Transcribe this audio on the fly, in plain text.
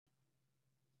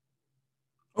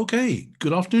Okay,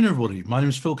 good afternoon, everybody. My name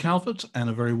is Phil Calvert,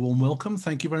 and a very warm welcome.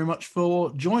 Thank you very much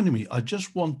for joining me. I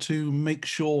just want to make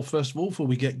sure, first of all, before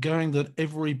we get going, that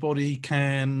everybody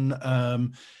can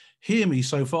hear me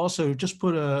so far. So just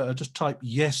just type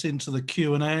yes into the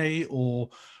Q&A, or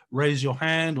raise your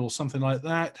hand, or something like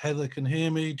that. Heather can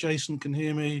hear me. Jason can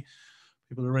hear me.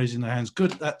 People are raising their hands.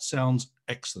 Good. That sounds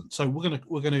excellent. So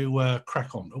we're gonna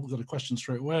crack on. We've got a question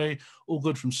straight away. All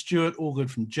good from Stuart. All good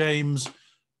from James.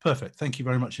 Perfect. Thank you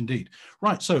very much indeed.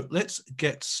 Right, so let's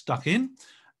get stuck in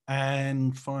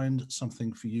and find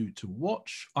something for you to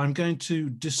watch. I'm going to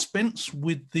dispense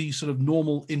with the sort of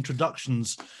normal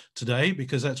introductions today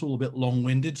because that's all a bit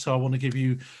long-winded. So I want to give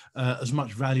you as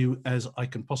much value as I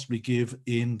can possibly give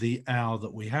in the hour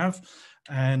that we have,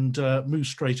 and move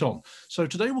straight on. So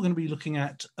today we're going to be looking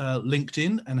at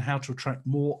LinkedIn and how to attract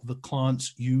more of the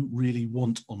clients you really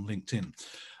want on LinkedIn.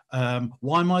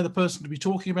 Why am I the person to be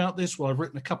talking about this? Well, I've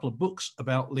written a couple of books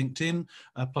about LinkedIn,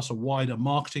 plus a wider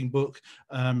marketing book.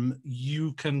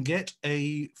 You can get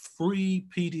a free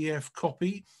PDF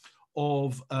copy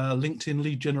of LinkedIn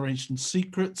Lead Generation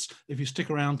Secrets if you stick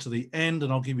around to the end,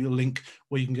 and I'll give you a link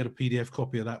where you can get a PDF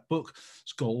copy of that book.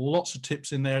 It's got lots of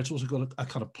tips in there. It's also got a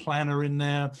kind of planner in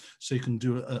there, so you can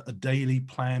do a daily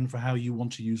plan for how you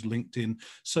want to use LinkedIn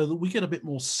so that we get a bit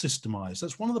more systemized.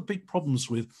 That's one of the big problems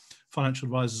with financial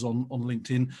advisors on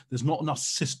LinkedIn. There's not enough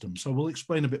system, so we'll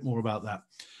explain a bit more about that.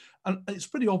 And it's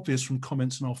pretty obvious from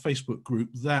comments in our Facebook group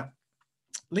that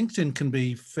LinkedIn can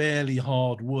be fairly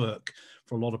hard work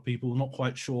for a lot of people, not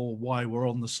quite sure why we're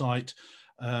on the site.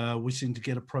 We seem to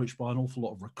get approached by an awful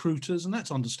lot of recruiters, and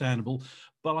that's understandable.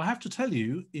 But I have to tell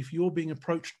you, if you're being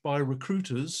approached by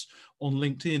recruiters on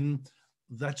LinkedIn,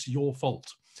 that's your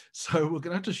fault. So we're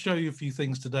going to have to show you a few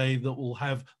things today that will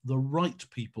have the right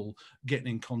people getting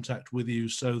in contact with you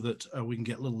so that we can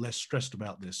get a little less stressed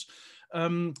about this. We're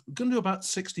going to do about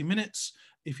 60 minutes.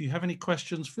 If you have any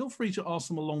questions, feel free to ask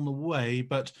them along the way,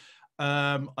 but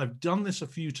I've done this a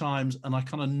few times and I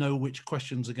kind of know which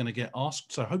questions are going to get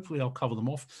asked. So hopefully I'll cover them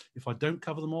off. If I don't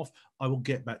cover them off, I will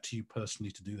get back to you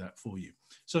personally to do that for you.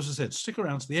 So as I said, stick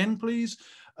around to the end, please.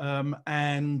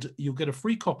 And you'll get a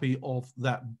free copy of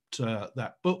that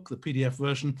book, the PDF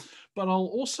version. But I'll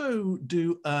also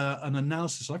do an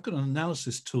analysis. I've got an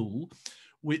analysis tool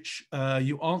which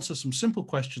you answer some simple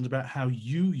questions about how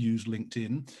you use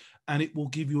LinkedIn, and it will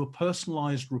give you a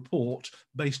personalized report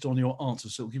based on your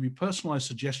answers. So it'll give you personalized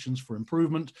suggestions for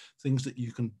improvement, things that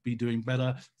you can be doing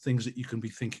better, things that you can be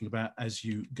thinking about as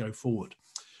you go forward.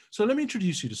 So let me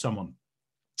introduce you to someone.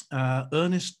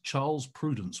 Ernest Charles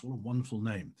Prudence, what a wonderful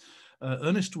name.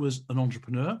 Ernest was an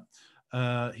entrepreneur.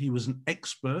 He was an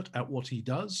expert at what he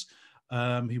does.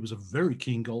 He was a very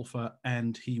keen golfer,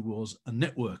 and he was a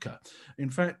networker. In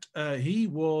fact, he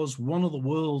was one of the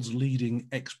world's leading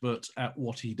experts at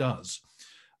what he does.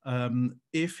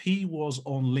 If he was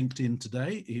on LinkedIn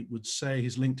today, it would say,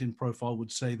 his LinkedIn profile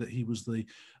would say that he was the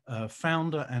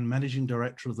founder and managing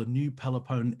director of the New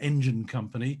Peloponne Engine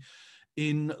Company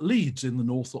in Leeds in the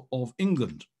north of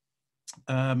England.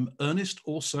 Ernest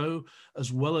also,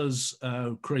 as well as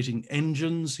creating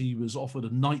engines, he was offered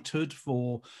a knighthood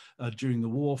for during the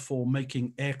war for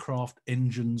making aircraft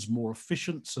engines more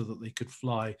efficient so that they could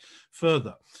fly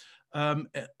further.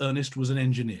 Ernest was an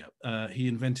engineer. He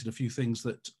invented a few things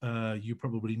that you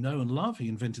probably know and love. He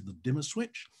invented the dimmer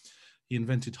switch, he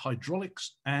invented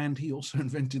hydraulics, and he also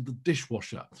invented the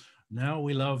dishwasher. Now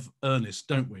we love Ernest,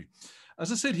 don't we?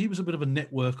 As I said, he was a bit of a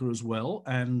networker as well,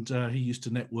 and he used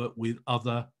to network with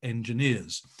other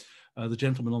engineers. The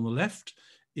gentleman on the left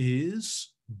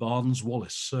is Barnes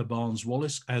Wallis, Sir Barnes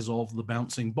Wallis, as of the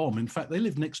bouncing bomb. In fact, they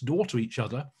live next door to each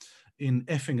other in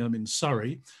Effingham in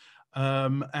Surrey.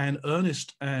 And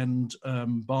Ernest and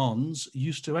Barnes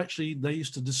used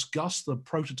to discuss the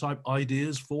prototype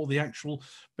ideas for the actual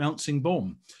bouncing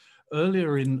bomb.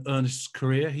 Earlier in Ernest's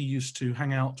career, he used to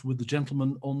hang out with the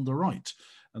gentleman on the right.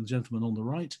 And the gentleman on the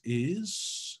right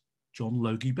is John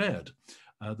Logie Baird,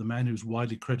 the man who's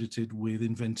widely credited with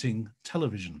inventing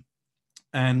television.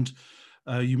 And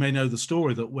you may know the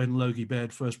story that when Logie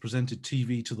Baird first presented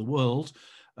TV to the world,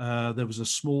 there was a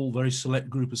small, very select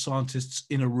group of scientists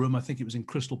in a room, I think it was in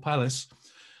Crystal Palace,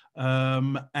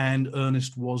 and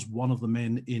Ernest was one of the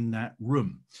men in that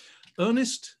room.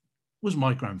 Ernest was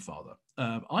my grandfather.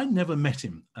 I never met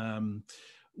him.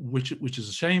 Which is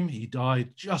a shame. He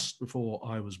died just before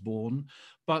I was born.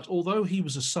 But although he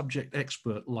was a subject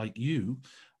expert like you,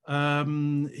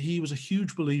 he was a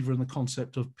huge believer in the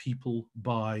concept of people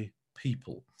by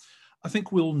people. I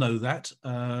think we'll know that.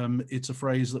 It's a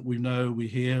phrase that we know, we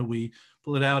hear, we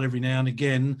pull it out every now and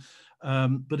again,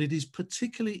 but it is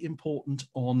particularly important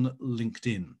on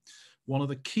LinkedIn one of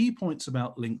the key points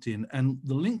about LinkedIn, and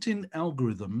the LinkedIn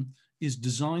algorithm is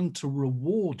designed to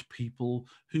reward people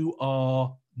who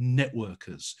are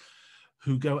networkers,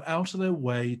 who go out of their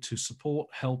way to support,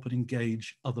 help, and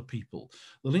engage other people.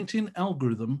 The LinkedIn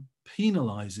algorithm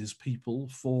penalizes people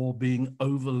for being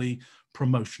overly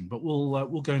promotion, but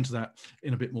we'll go into that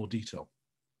in a bit more detail.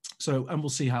 So, and we'll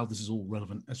see how this is all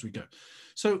relevant as we go.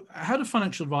 So how do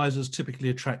financial advisors typically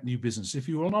attract new business? If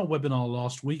you were on our webinar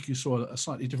last week, you saw a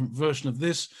slightly different version of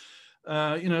this.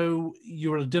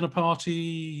 You're at a dinner party,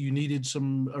 you needed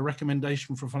a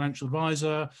recommendation for a financial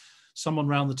advisor. Someone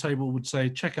around the table would say,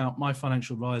 check out my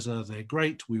financial advisor, they're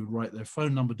great. We would write their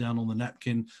phone number down on the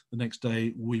napkin. The next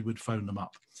day, we would phone them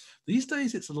up. These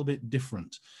days, it's a little bit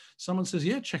different. Someone says,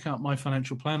 yeah, check out my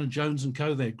financial planner, Jones &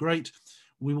 Co., they're great.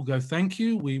 We will go, thank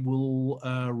you. We will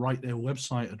write their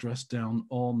website address down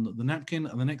on the napkin.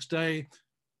 And the next day,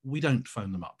 we don't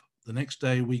phone them up. The next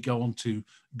day, we go onto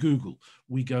Google.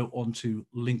 We go onto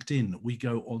LinkedIn. We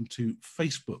go onto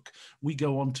Facebook. We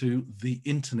go onto the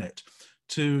internet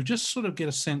to just sort of get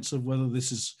a sense of whether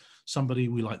this is somebody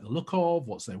we like the look of,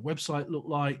 what's their website look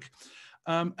like.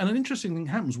 And an interesting thing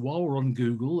happens while we're on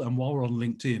Google and while we're on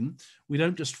LinkedIn. We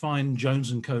don't just find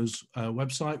Jones & Co.'s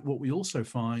website. What we also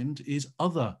find is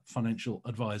other financial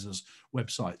advisors'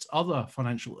 websites, other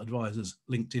financial advisors'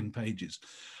 LinkedIn pages.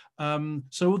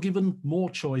 So we're given more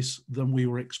choice than we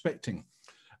were expecting.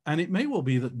 And it may well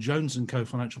be that Jones & Co.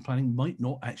 Financial Planning might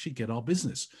not actually get our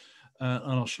business.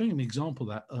 And I'll show you an example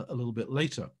of that a little bit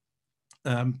later,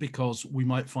 because we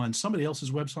might find somebody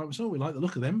else's website. We say, oh, we like the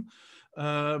look of them.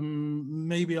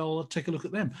 Maybe I'll take a look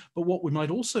at them. But what we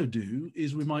might also do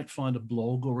is we might find a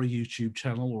blog or a YouTube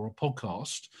channel or a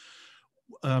podcast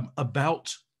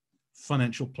about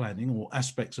financial planning or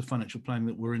aspects of financial planning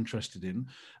that we're interested in.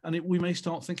 And we may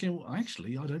start thinking, well,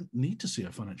 actually, I don't need to see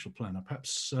a financial planner.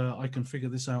 Perhaps I can figure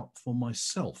this out for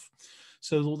myself.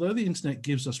 So although the internet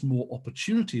gives us more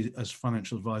opportunity as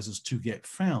financial advisors to get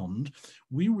found,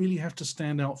 we really have to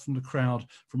stand out from the crowd,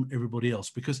 from everybody else,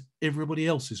 because everybody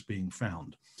else is being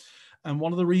found. And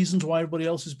one of the reasons why everybody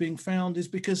else is being found is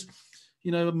because,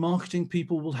 marketing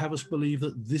people will have us believe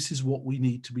that this is what we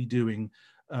need to be doing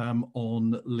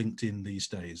on LinkedIn these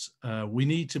days. We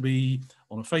need to be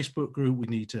on a Facebook group. We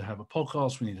need to have a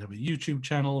podcast. We need to have a YouTube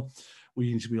channel.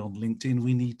 We need to be on LinkedIn.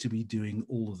 We need to be doing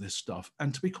all of this stuff.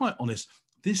 And to be quite honest,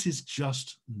 this is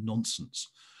just nonsense.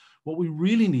 What we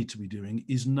really need to be doing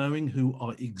is knowing who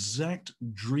our exact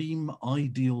dream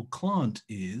ideal client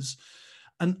is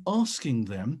and asking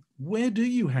them, where do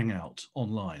you hang out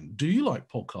online? Do you like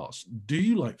podcasts? Do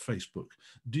you like Facebook?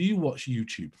 Do you watch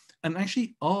YouTube? And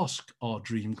actually ask our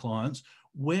dream clients,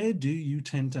 where do you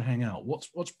tend to hang out?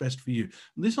 What's best for you?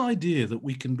 And this idea that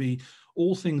we can be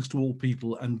all things to all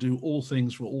people and do all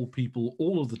things for all people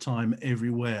all of the time,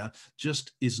 everywhere,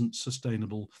 just isn't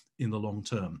sustainable in the long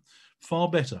term. Far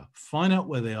better, find out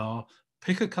where they are,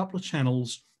 pick a couple of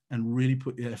channels and really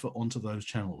put your effort onto those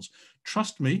channels.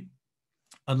 Trust me,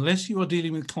 unless you are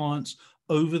dealing with clients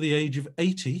over the age of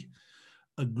 80,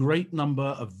 a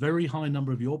very high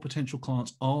number of your potential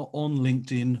clients are on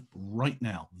LinkedIn right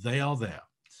now. They are there.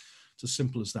 It's as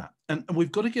simple as that. And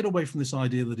we've got to get away from this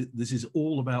idea that this is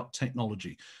all about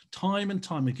technology. Time and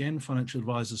time again, financial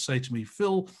advisors say to me,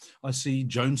 Phil, I see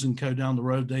Jones & Co. down the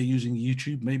road, they're using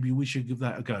YouTube. Maybe we should give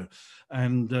that a go.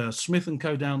 And Smith &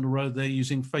 Co. down the road, they're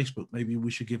using Facebook. Maybe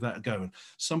we should give that a go. And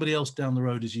somebody else down the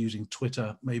road is using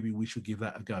Twitter. Maybe we should give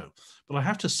that a go. But I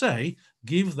have to say,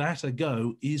 give that a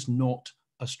go is not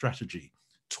a strategy.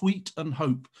 Tweet and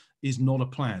hope is not a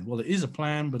plan. Well, it is a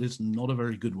plan, but it's not a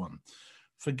very good one.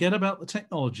 Forget about the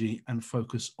technology and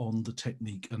focus on the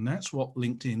technique. And that's what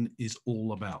LinkedIn is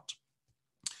all about.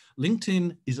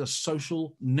 LinkedIn is a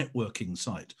social networking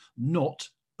site, not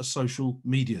a social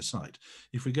media site.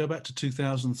 If we go back to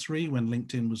 2003, when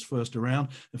LinkedIn was first around,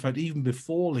 in fact, even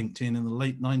before LinkedIn in the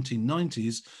late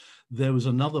 1990s, there was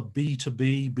another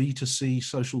B2B, B2C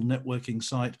social networking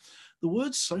site. The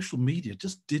word social media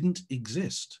just didn't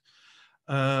exist.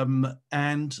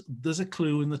 And there's a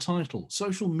clue in the title.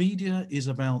 Social media is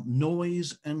about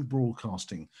noise and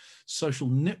broadcasting. Social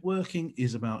networking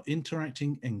is about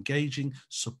interacting, engaging,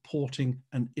 supporting,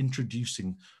 and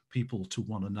introducing people to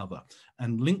one another.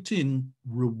 And LinkedIn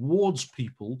rewards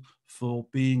people for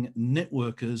being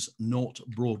networkers, not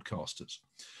broadcasters.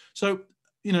 So,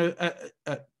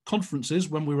 at conferences,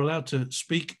 when we were allowed to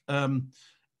speak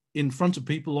in front of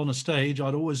people on a stage,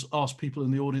 I'd always ask people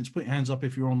in the audience, put your hands up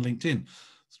if you're on LinkedIn.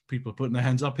 People are putting their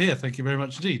hands up here. Thank you very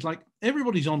much indeed. Like,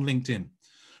 everybody's on LinkedIn.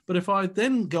 But if I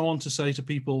then go on to say to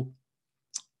people,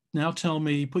 now tell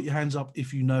me, put your hands up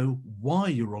if you know why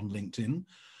you're on LinkedIn,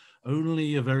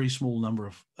 only a very small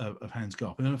number of hands go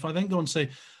up. And if I then go and say,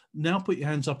 now put your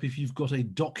hands up if you've got a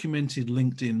documented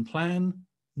LinkedIn plan,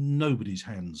 nobody's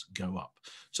hands go up.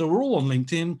 So we're all on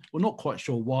LinkedIn. We're not quite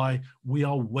sure why. We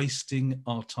are wasting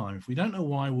our time. If we don't know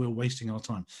why, we're wasting our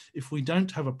time. If we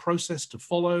don't have a process to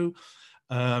follow,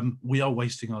 we are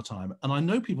wasting our time. And I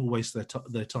know people waste their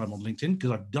time on LinkedIn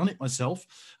because I've done it myself,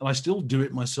 and I still do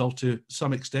it myself to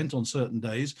some extent on certain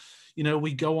days. You know,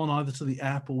 we go on either to the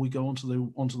app or we go onto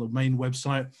the main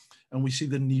website, and we see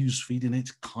the news feed, and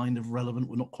it's kind of relevant.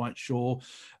 We're not quite sure.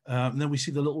 And then we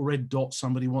see the little red dot.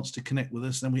 Somebody wants to connect with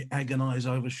us. Then we agonize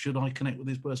over, should I connect with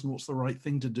this person? What's the right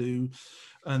thing to do?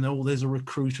 And oh, there's a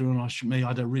recruiter, and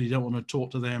I really don't want to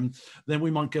talk to them. Then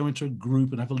we might go into a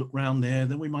group and have a look around there.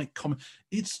 Then we might comment.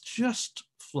 It's just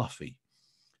fluffy.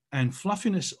 And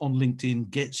fluffiness on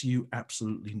LinkedIn gets you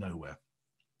absolutely nowhere.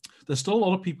 There's still a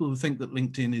lot of people who think that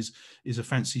LinkedIn is a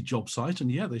fancy job site,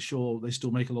 and yeah, they still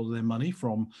make a lot of their money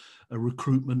from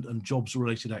recruitment and jobs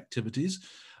related activities.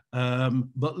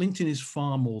 But LinkedIn is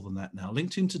far more than that now.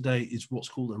 LinkedIn today is what's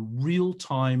called a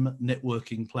real-time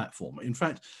networking platform. In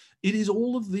fact, it is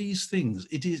all of these things.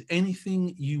 It is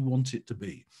anything you want it to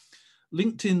be.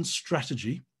 LinkedIn's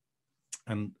strategy,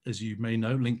 and as you may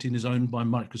know, LinkedIn is owned by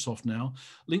Microsoft now.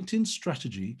 LinkedIn's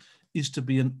strategy is to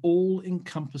be an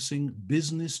all-encompassing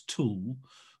business tool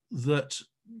that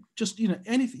just,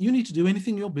 anything you need to do,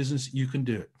 anything in your business, you can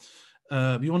do it.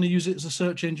 If you want to use it as a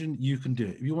search engine, you can do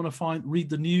it. If you want to read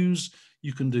the news,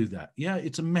 you can do that. Yeah,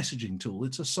 it's a messaging tool.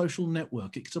 It's a social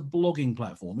network. It's a blogging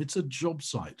platform. It's a job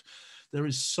site. There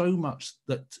is so much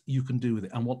that you can do with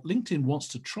it. And what LinkedIn wants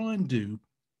to try and do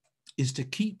is to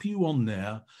keep you on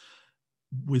there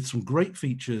with some great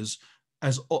features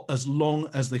as long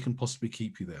as they can possibly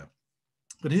keep you there.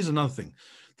 But here's another thing.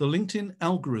 The LinkedIn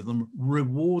algorithm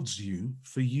rewards you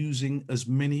for using as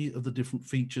many of the different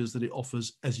features that it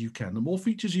offers as you can. The more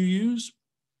features you use,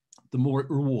 the more it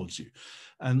rewards you.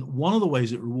 And one of the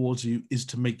ways it rewards you is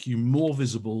to make you more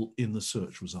visible in the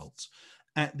search results.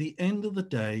 At the end of the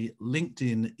day,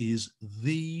 LinkedIn is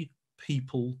the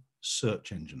people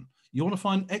search engine. You want to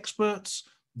find experts?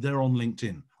 They're on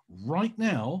LinkedIn. Right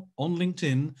now on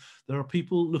LinkedIn, there are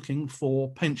people looking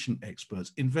for pension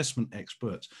experts, investment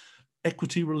experts,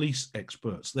 equity release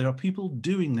experts. There are people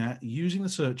doing that using the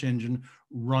search engine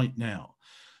right now.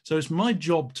 So it's my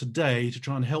job today to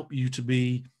try and help you to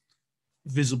be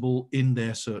visible in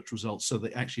their search results so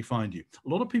they actually find you. A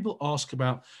lot of people ask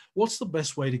about what's the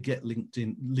best way to get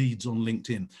LinkedIn leads on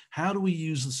LinkedIn? How do we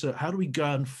use the search? How do we go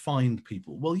and find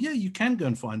people? Well, yeah, you can go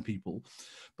and find people,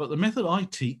 but the method I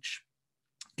teach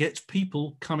gets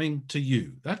people coming to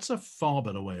you. That's a far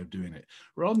better way of doing it.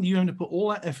 Rather than you having to put all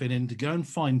that effort in to go and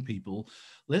find people,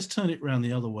 let's turn it around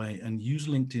the other way and use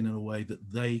LinkedIn in a way that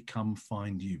they come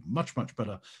find you. Much, much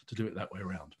better to do it that way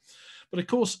around. But of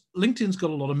course, LinkedIn's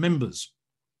got a lot of members.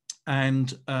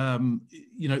 And,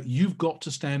 you've got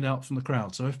to stand out from the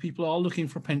crowd. So if people are looking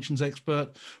for a pensions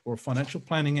expert or a financial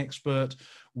planning expert,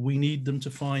 we need them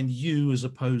to find you as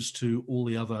opposed to all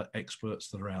the other experts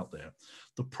that are out there.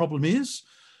 The problem is,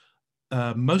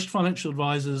 most financial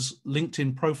advisors'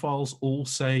 LinkedIn profiles all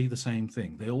say the same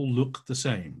thing. They all look the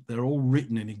same. They're all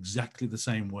written in exactly the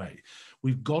same way.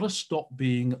 We've got to stop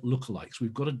being lookalikes.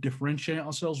 We've got to differentiate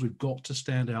ourselves. We've got to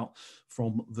stand out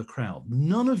from the crowd.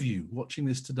 None of you watching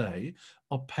this today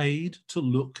are paid to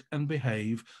look and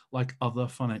behave like other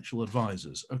financial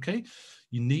advisors, okay?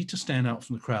 You need to stand out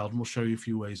from the crowd, and we'll show you a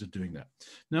few ways of doing that.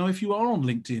 Now, if you are on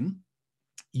LinkedIn,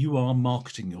 you are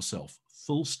marketing yourself,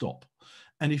 full stop.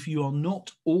 And if you are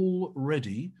not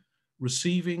already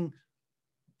receiving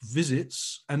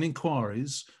visits and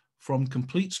inquiries from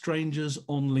complete strangers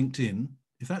on LinkedIn,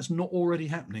 if that's not already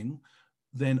happening,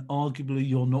 then arguably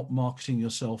you're not marketing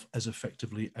yourself as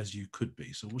effectively as you could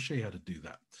be. So we'll show you how to do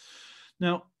that.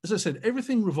 Now, as I said,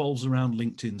 everything revolves around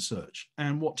LinkedIn search.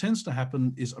 And what tends to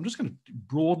happen is, I'm just going to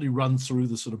broadly run through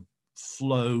the sort of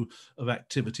flow of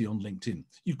activity on LinkedIn.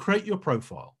 You create your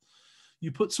profile.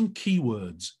 You put some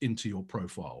keywords into your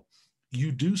profile.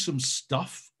 You do some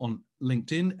stuff on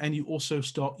LinkedIn, and you also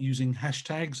start using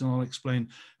hashtags, and I'll explain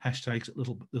hashtags a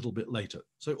little bit later.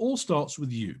 So it all starts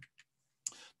with you.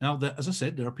 Now, as I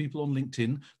said, there are people on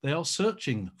LinkedIn. They are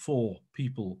searching for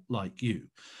people like you,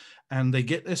 and they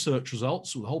get their search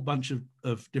results with a whole bunch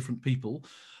of different people.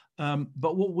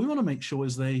 But what we want to make sure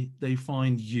is they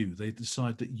find you. They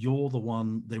decide that you're the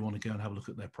one they want to go and have a look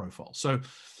at their profile. So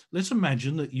let's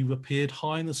imagine that you've appeared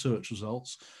high in the search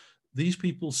results. These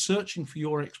people searching for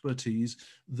your expertise,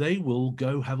 they will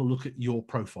go have a look at your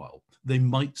profile. They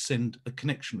might send a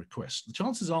connection request. The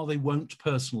chances are they won't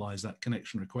personalize that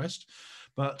connection request,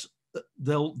 but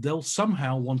they'll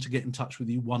somehow want to get in touch with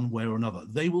you one way or another.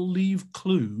 They will leave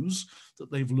clues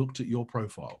that they've looked at your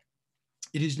profile.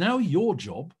 It is now your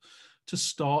job to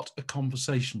start a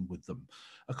conversation with them,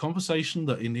 a conversation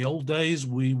that in the old days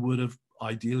we would have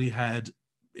ideally had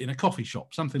in a coffee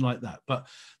shop, something like that. But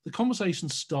the conversation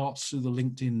starts through the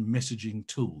LinkedIn messaging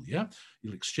tool. Yeah,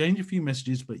 you'll exchange a few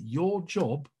messages, but your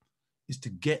job is to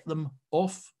get them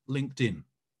off LinkedIn.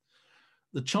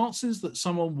 The chances that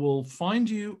someone will find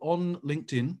you on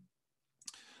LinkedIn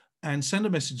and send a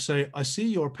message, say, I see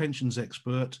you're a pensions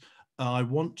expert. I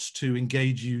want to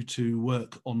engage you to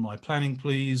work on my planning,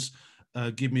 please.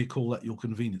 Give me a call at your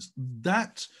convenience.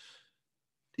 That,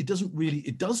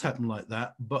 it does happen like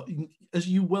that. But as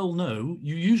you well know,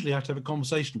 you usually have to have a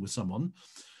conversation with someone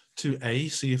to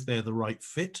see if they're the right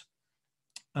fit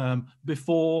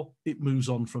before it moves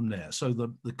on from there. So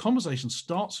the conversation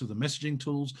starts with the messaging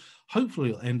tools.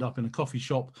 Hopefully it'll end up in a coffee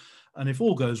shop. And if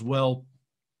all goes well,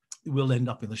 it will end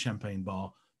up in the champagne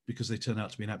bar because they turn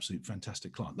out to be an absolute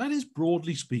fantastic client. That is,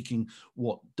 broadly speaking,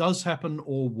 what does happen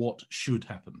or what should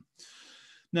happen.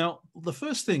 Now, the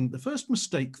first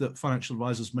mistake that financial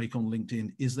advisors make on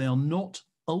LinkedIn is they are not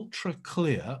ultra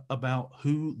clear about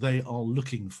who they are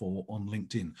looking for on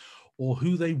LinkedIn or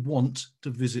who they want to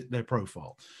visit their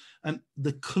profile. And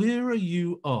the clearer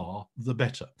you are, the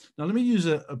better. Now, let me use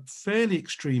a fairly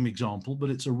extreme example, but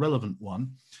it's a relevant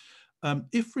one.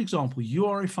 If, for example, you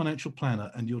are a financial planner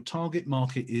and your target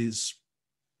market is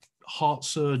heart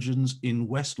surgeons in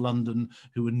West London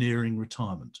who are nearing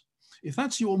retirement, if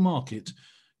that's your market,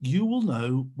 you will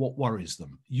know what worries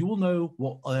them. You will know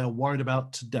what they are worried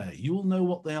about today. You will know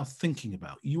what they are thinking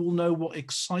about. You will know what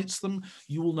excites them.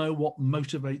 You will know what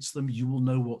motivates them. You will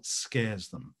know what scares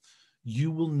them. You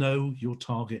will know your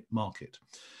target market.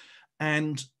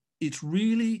 And it's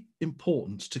really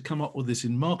important to come up with this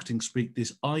in marketing speak,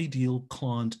 this ideal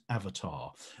client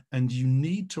avatar. And you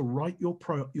need to write your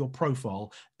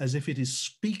profile as if it is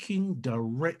speaking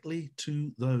directly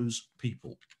to those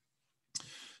people.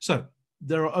 So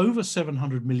there are over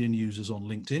 700 million users on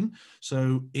LinkedIn.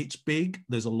 So it's big.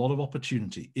 There's a lot of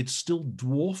opportunity. It's still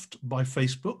dwarfed by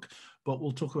Facebook, but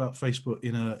we'll talk about Facebook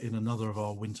in another of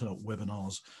our winter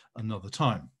webinars another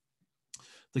time.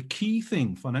 The key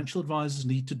thing financial advisors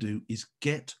need to do is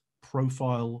get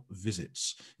profile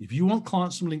visits. If you want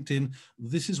clients from LinkedIn,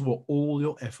 this is what all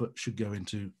your effort should go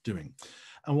into doing.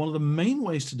 And one of the main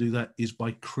ways to do that is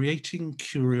by creating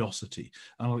curiosity.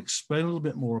 And I'll explain a little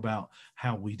bit more about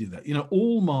how we do that. You know,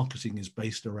 all marketing is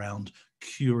based around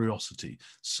curiosity.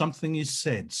 Something is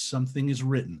said, something is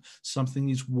written, something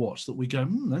is watched that we go,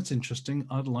 that's interesting.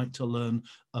 I'd like to learn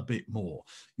a bit more.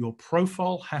 Your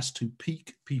profile has to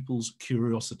pique people's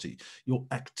curiosity. Your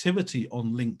activity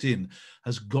on LinkedIn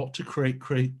has got to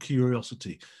create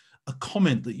curiosity. A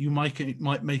comment that you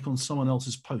might make on someone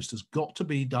else's post has got to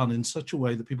be done in such a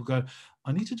way that people go,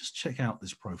 I need to just check out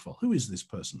this profile. Who is this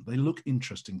person? They look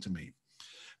interesting to me.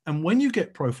 And when you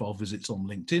get profile visits on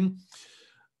LinkedIn,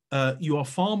 you are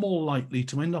far more likely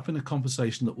to end up in a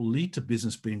conversation that will lead to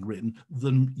business being written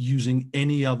than using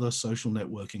any other social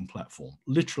networking platform.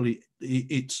 Literally,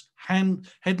 it's head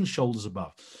and shoulders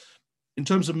above. In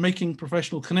terms of making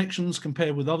professional connections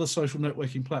compared with other social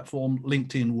networking platforms,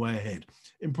 LinkedIn way ahead.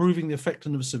 Improving the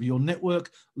effectiveness of your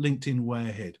network, LinkedIn way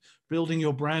ahead. Building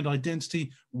your brand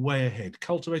identity, way ahead.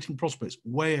 Cultivating prospects,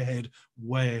 way ahead,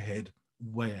 way ahead,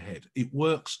 way ahead. It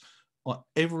works at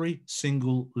every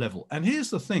single level. And here's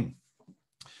the thing,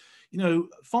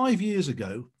 5 years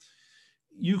ago,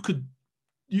 you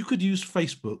could use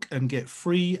Facebook and get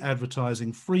free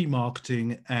advertising, free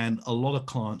marketing, and a lot of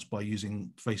clients by using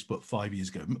Facebook 5 years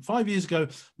ago. 5 years ago,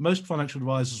 most financial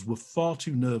advisors were far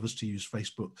too nervous to use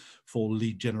Facebook for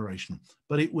lead generation,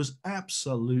 but it was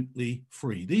absolutely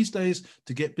free. These days,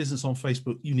 to get business on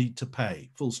Facebook, you need to pay,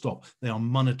 full stop. They are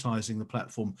monetizing the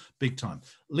platform big time.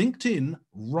 LinkedIn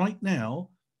right now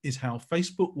is how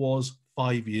Facebook was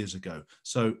 5 years ago.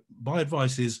 So my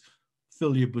advice is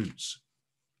fill your boots.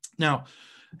 Now,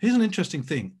 here's an interesting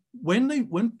thing.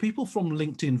 When people from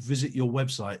LinkedIn visit your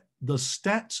website, the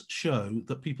stats show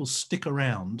that people stick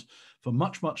around for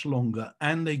much, much longer,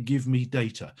 and they give me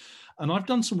data. And I've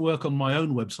done some work on my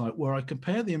own website where I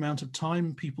compare the amount of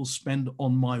time people spend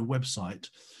on my website.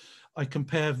 I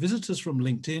compare visitors from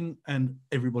LinkedIn and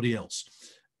everybody else.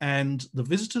 And the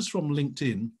visitors from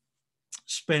LinkedIn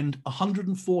spend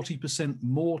 140%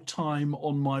 more time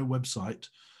on my website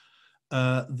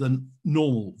than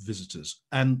normal visitors,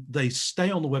 and they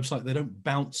stay on the website. They don't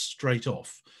bounce straight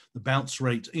off. The bounce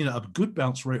rate, a good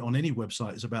bounce rate on any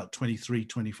website is about 23,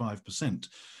 25%.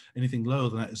 Anything lower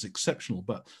than that is exceptional.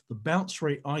 But the bounce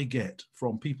rate I get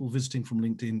from people visiting from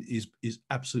LinkedIn is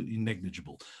absolutely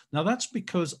negligible. Now, that's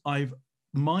because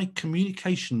my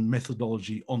communication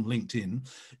methodology on LinkedIn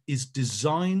is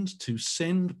designed to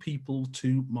send people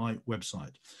to my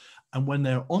website. And when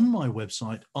they're on my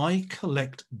website, I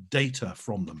collect data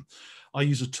from them. I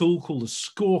use a tool called a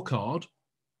scorecard,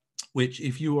 which,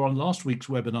 if you were on last week's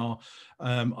webinar,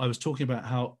 I was talking about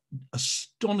how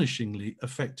astonishingly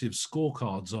effective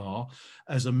scorecards are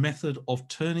as a method of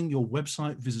turning your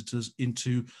website visitors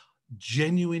into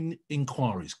genuine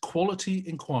inquiries, quality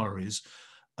inquiries,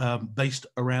 based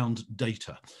around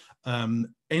data.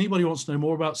 Anybody wants to know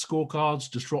more about scorecards,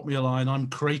 just drop me a line. I'm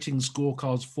creating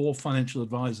scorecards for financial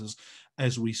advisors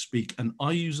as we speak, and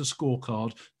I use a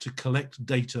scorecard to collect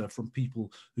data from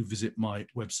people who visit my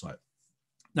website.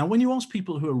 Now, when you ask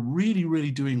people who are really, really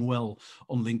doing well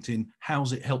on LinkedIn,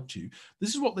 how's it helped you?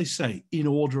 This is what they say in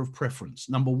order of preference.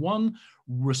 Number one,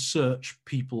 research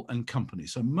people and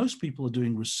companies. So most people are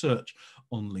doing research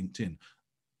on LinkedIn.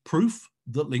 Proof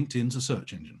that LinkedIn's a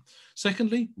search engine.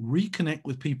 Secondly, reconnect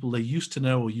with people they used to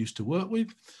know or used to work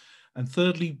with. And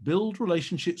thirdly, build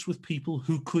relationships with people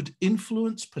who could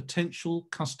influence potential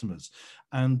customers.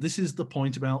 And this is the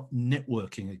point about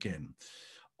networking again.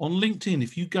 On LinkedIn,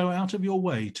 if you go out of your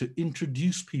way to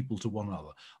introduce people to one another,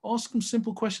 ask them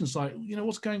simple questions like,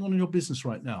 what's going on in your business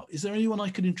right now? Is there anyone I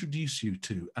can introduce you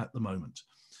to at the moment?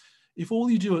 If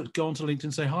all you do is go onto LinkedIn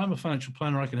and say, hi, I'm a financial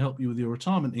planner, I can help you with your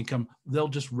retirement income, they'll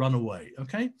just run away,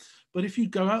 okay? But if you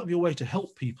go out of your way to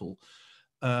help people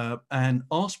and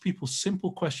ask people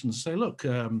simple questions, say, look,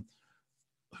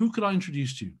 who could I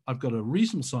introduce to you? I've got a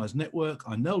reasonable sized network.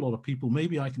 I know a lot of people.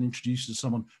 Maybe I can introduce you to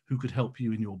someone who could help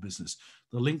you in your business.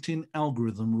 The LinkedIn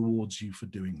algorithm rewards you for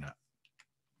doing that.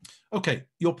 Okay,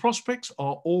 your prospects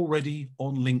are already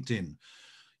on LinkedIn.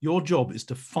 Your job is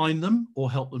to find them or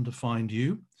help them to find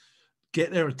you,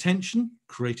 get their attention,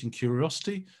 creating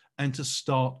curiosity, and to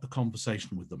start a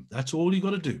conversation with them. That's all you got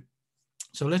to do.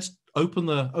 So let's open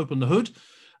the hood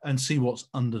and see what's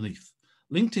underneath.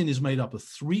 LinkedIn is made up of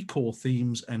 3 core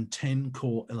themes and 10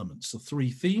 core elements. The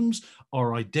 3 themes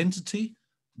are identity,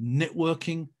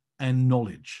 networking, and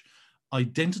knowledge.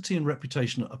 Identity and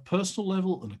reputation at a personal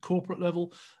level and a corporate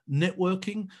level.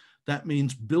 Networking, that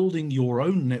means building your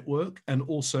own network and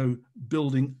also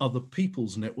building other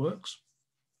people's networks.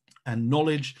 And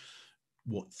knowledge,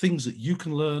 what things that you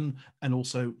can learn, and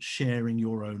also sharing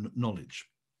your own knowledge.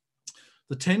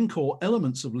 The 10 core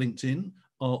elements of LinkedIn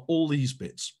are all these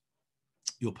bits.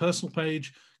 Your personal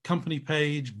page, company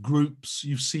page, groups,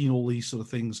 you've seen all these sort of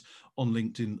things on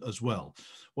LinkedIn as well.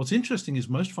 What's interesting is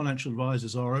most financial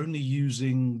advisors are only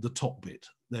using the top bit,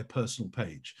 their personal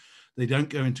page. They don't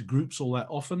go into groups all that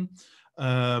often.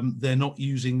 They're not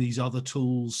using these other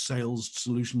tools, sales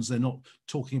solutions. They're not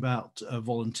talking about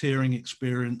volunteering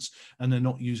experience, and they're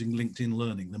not using LinkedIn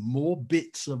Learning. The more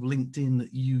bits of LinkedIn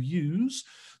that you use,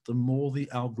 the more the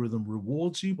algorithm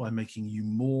rewards you by making you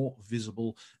more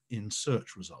visible in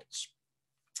search results.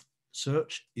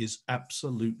 Search is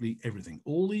absolutely everything.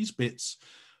 All these bits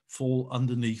fall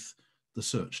underneath the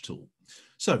search tool.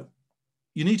 So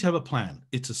you need to have a plan.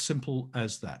 It's as simple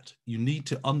as that. You need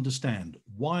to understand,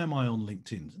 why am I on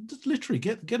LinkedIn? Just literally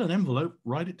get an envelope,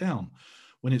 write it down.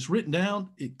 When it's written down,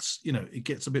 it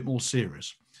gets a bit more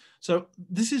serious. So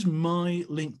this is my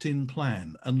LinkedIn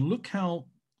plan, and look how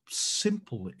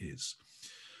simple it is.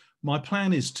 My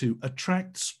plan is to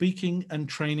attract speaking and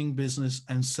training business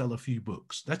and sell a few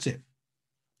books. That's it.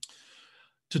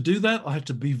 To do that, I have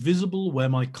to be visible where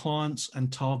my clients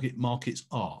and target markets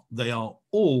are. They are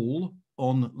all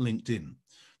on LinkedIn.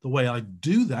 The way I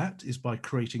do that is by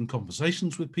creating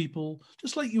conversations with people,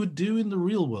 just like you would do in the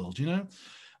real world, And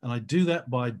I do that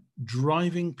by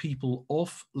driving people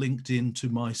off LinkedIn to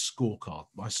my scorecard.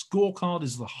 My scorecard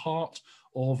is the heart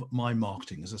of my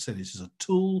marketing. As I said, this is a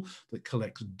tool that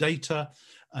collects data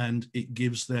and it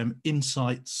gives them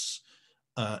insights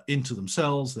into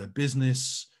themselves, their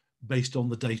business, based on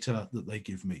the data that they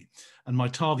give me. And my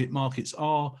target markets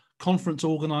are conference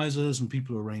organizers and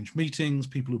people who arrange meetings,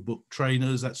 people who book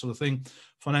trainers, that sort of thing,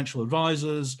 financial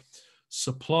advisors,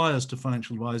 suppliers to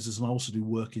financial advisors, and I also do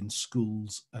work in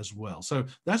schools as well. So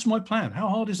that's my plan. How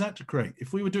hard is that to create?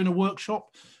 If we were doing a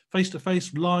workshop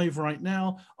face-to-face live right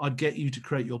now, I'd get you to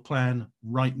create your plan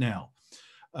right now.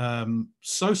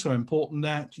 So important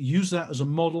that use that as a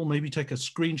model, maybe take a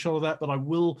screenshot of that, but I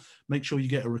will make sure you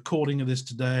get a recording of this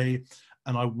today,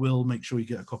 and I will make sure you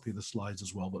get a copy of the slides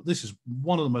as well. But this is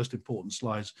one of the most important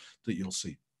slides that you'll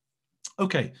see.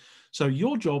 Okay, So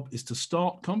your job is to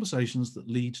start conversations that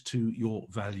lead to your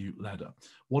value ladder.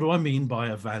 What do I mean by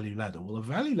a value ladder? Well, a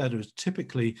value ladder is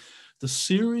typically the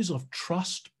series of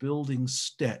trust building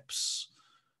steps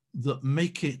that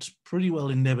make it pretty well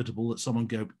inevitable that someone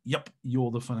go, yep,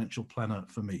 you're the financial planner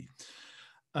for me.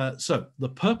 So the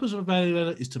purpose of a value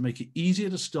ladder is to make it easier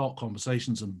to start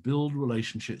conversations and build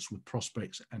relationships with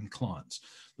prospects and clients.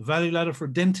 The value ladder for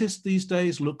a dentist these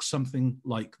days looks something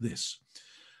like this.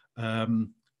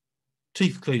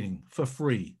 Teeth cleaning for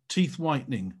free, teeth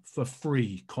whitening for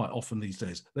free quite often these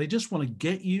days. They just want to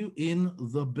get you in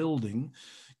the building,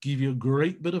 give you a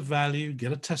great bit of value,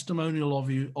 get a testimonial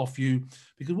off you,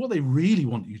 because what they really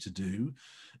want you to do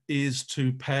is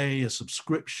to pay a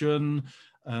subscription.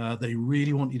 They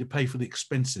really want you to pay for the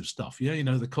expensive stuff,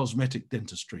 the cosmetic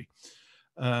dentistry.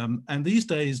 And these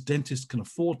days, dentists can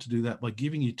afford to do that by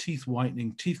giving you teeth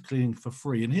whitening, teeth cleaning for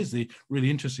free. And here's the really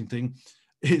interesting thing,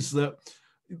 is that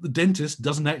the dentist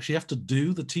doesn't actually have to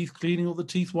do the teeth cleaning or the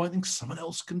teeth whitening. Someone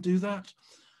else can do that.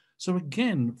 So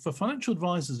again, for financial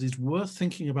advisors, it's worth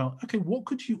thinking about, okay, what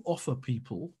could you offer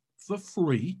people for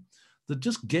free that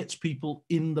just gets people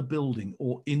in the building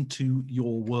or into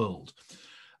your world?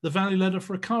 The value ladder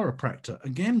for a chiropractor,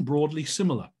 again, broadly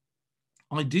similar.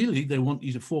 Ideally, they want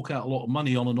you to fork out a lot of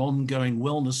money on an ongoing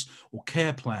wellness or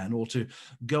care plan, or to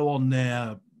go on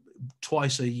their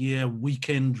twice a year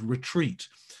weekend retreat.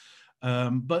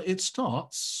 But it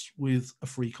starts with a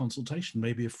free consultation,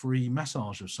 maybe a free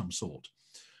massage of some sort.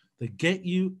 They get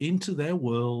you into their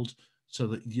world so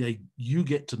that you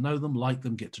get to know them, like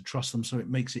them, get to trust them. So it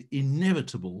makes it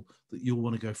inevitable that you'll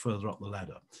want to go further up the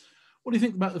ladder. What do you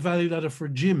think about the value ladder for a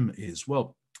gym is?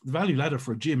 Well, the value ladder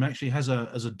for a gym actually has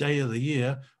a day of the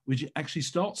year, which it actually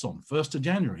starts on 1st of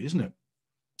January, isn't it?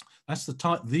 That's the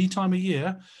time of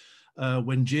year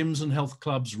when gyms and health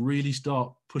clubs really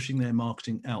start pushing their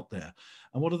marketing out there.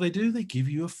 And what do? They give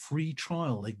you a free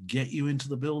trial. They get you into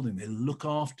the building. They look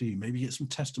after you, maybe get some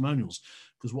testimonials,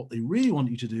 because what they really want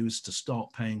you to do is to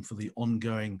start paying for the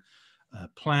ongoing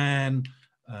plan,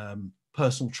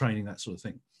 personal training, that sort of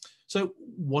thing. So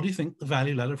what do you think the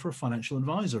value ladder for a financial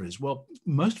advisor is? Well,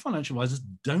 most financial advisors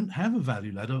don't have a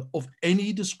value ladder of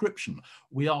any description.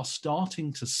 We are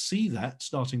starting to see that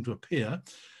starting to appear.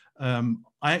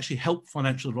 I actually help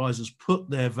financial advisors put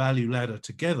their value ladder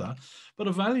together, but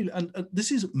and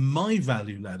this is my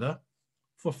value ladder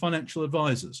for financial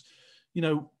advisors.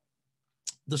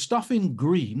 The stuff in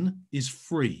green is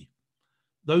free.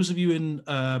 Those of you in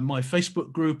my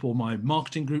Facebook group or my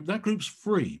marketing group, that group's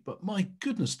free, but my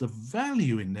goodness, the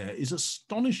value in there is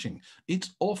astonishing.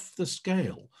 It's off the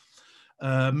scale.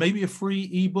 Maybe a free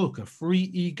ebook, a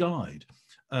free e-guide.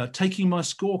 Taking my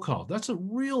scorecard, that's a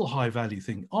real high value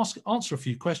thing. Answer a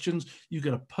few questions, you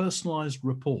get a personalized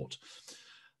report.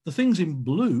 The things in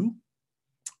blue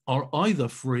are either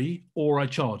free or I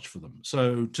charge for them.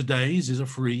 So today's is a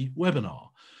free webinar.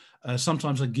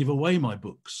 Sometimes I give away my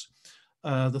books.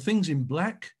 The things in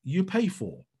black you pay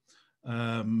for.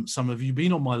 Some of you have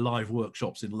been on my live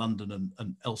workshops in London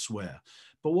and elsewhere.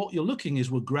 But what you're looking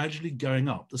is we're gradually going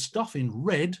up. The stuff in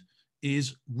red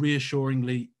is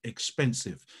reassuringly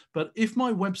expensive. But if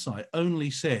my website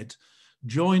only said,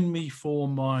 join me for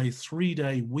my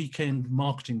 3-day weekend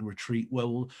marketing retreat where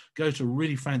we'll go to a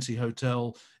really fancy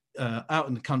hotel out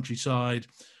in the countryside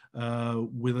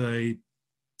with a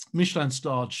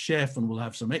Michelin-starred chef, and we'll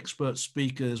have some expert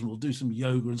speakers, and we'll do some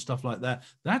yoga and stuff like that,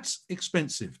 that's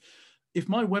expensive. If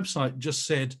my website just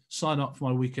said, sign up for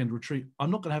my weekend retreat, I'm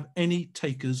not going to have any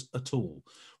takers at all.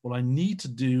 What I need to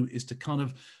do is to kind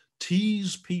of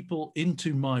tease people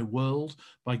into my world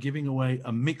by giving away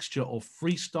a mixture of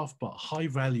free stuff, but high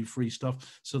value free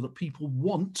stuff, so that people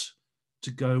want to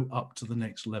go up to the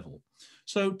next level.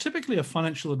 So typically a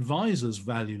financial advisor's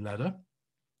value ladder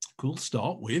could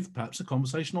start with perhaps a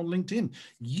conversation on LinkedIn.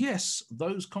 Yes,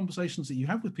 those conversations that you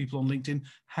have with people on LinkedIn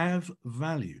have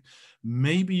value.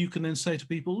 Maybe you can then say to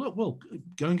people, look, well,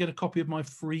 go and get a copy of my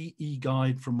free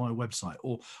e-guide from my website,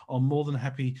 or I'm more than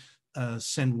happy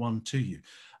send one to you.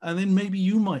 And then maybe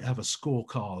you might have a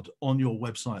scorecard on your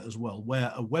website as well,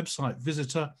 where a website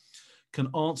visitor can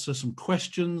answer some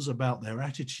questions about their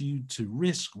attitude to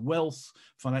risk, wealth,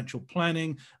 financial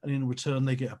planning, and in return,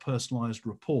 they get a personalized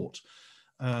report.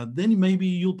 Then maybe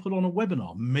you'll put on a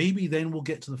webinar. Maybe then we'll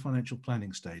get to the financial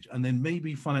planning stage, and then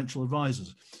maybe financial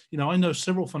advisors. I know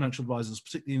several financial advisors,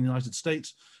 particularly in the United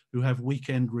States, who have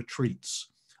weekend retreats.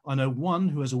 I know one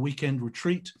who has a weekend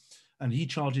retreat, and he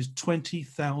charges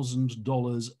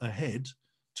 $20,000 a head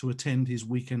to attend his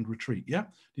weekend retreat. Yeah. Do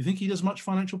you think he does much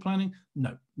financial planning?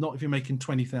 No, not if you're making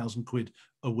 20,000 quid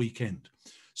a weekend.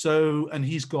 So, and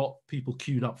he's got people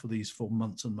queued up for these for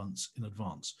months and months in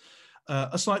advance.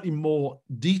 A slightly more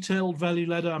detailed value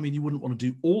ladder. I mean, you wouldn't want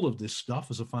to do all of this stuff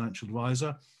as a financial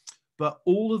advisor, but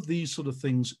all of these sort of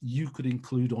things you could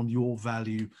include on your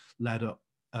value ladder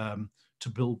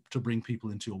to bring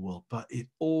people into your world. But it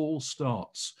all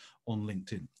starts on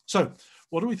LinkedIn. So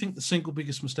what do we think the single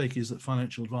biggest mistake is that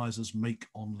financial advisors make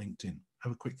on LinkedIn?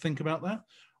 Have a quick think about that.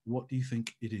 What do you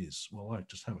think it is? Well, I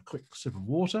just have a quick sip of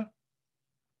water.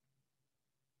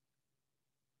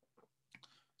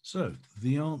 So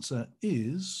the answer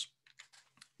is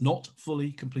not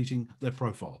fully completing their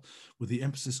profile, with the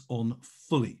emphasis on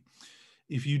fully.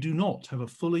 If you do not have a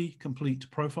fully complete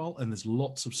profile, and there's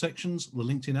lots of sections, the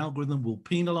LinkedIn algorithm will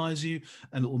penalize you,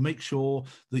 and it will make sure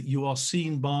that you are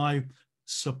seen by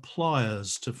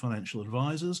suppliers to financial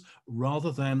advisors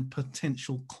rather than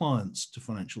potential clients to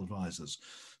financial advisors.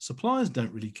 Suppliers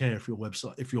don't really care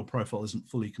if your profile isn't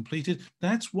fully completed.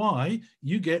 That's why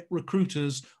you get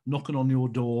recruiters knocking on your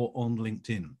door on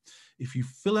LinkedIn. If you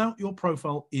fill out your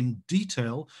profile in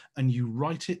detail and you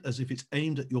write it as if it's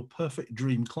aimed at your perfect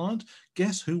dream client,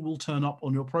 guess who will turn up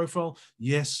on your profile?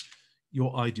 Yes,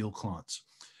 your ideal clients.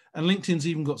 And LinkedIn's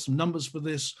even got some numbers for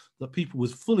this, that people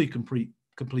with fully complete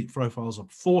profiles are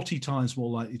 40 times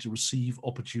more likely to receive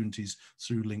opportunities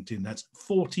through LinkedIn. That's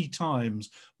 40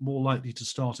 times more likely to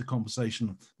start a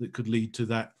conversation that could lead to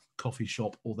that coffee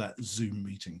shop or that Zoom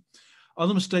meeting.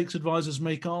 Other mistakes advisors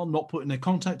make are not putting their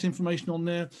contact information on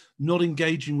there, not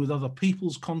engaging with other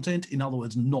people's content, in other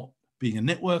words, not being a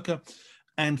networker,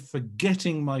 and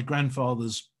forgetting my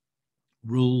grandfather's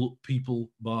rule,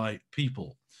 people by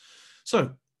people.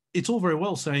 So it's all very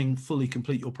well saying fully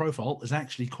complete your profile. There's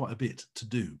actually quite a bit to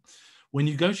do. When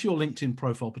you go to your LinkedIn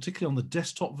profile, particularly on the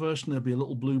desktop version, there'll be a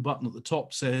little blue button at the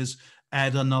top says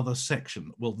add another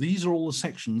section. Well, these are all the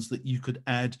sections that you could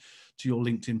add to your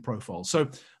LinkedIn profile. So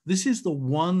this is the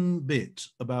one bit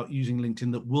about using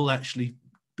LinkedIn that will actually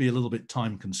be a little bit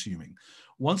time consuming.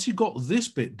 Once you've got this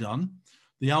bit done,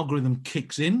 the algorithm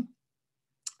kicks in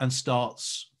and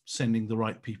starts sending the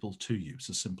right people to you. It's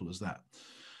as simple as that.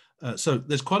 So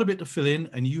there's quite a bit to fill in,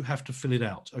 and you have to fill it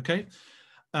out, okay?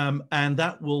 And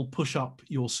that will push up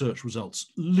your search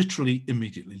results literally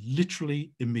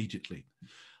immediately.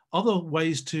 Other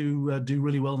ways to do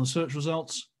really well in the search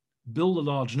results: build a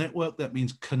large network. That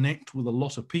means connect with a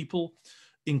lot of people.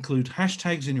 Include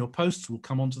hashtags in your posts. We'll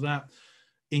come on to that.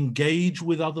 Engage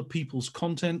with other people's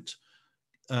content.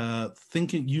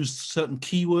 Use certain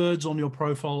keywords on your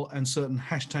profile and certain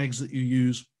hashtags that you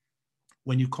use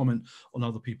when you comment on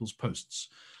other people's posts.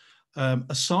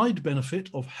 A side benefit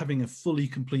of having a fully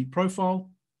complete profile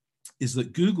is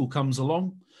that Google comes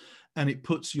along and it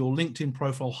puts your LinkedIn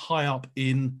profile high up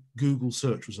in Google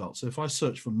search results. So if I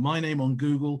search for my name on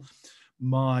Google,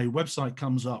 my website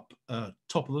comes up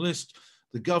top of the list,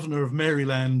 the governor of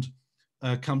Maryland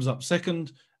comes up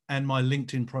second, and my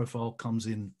LinkedIn profile comes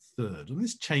in third. And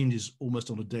this changes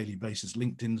almost on a daily basis.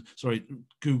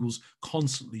 Google's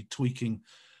constantly tweaking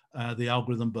the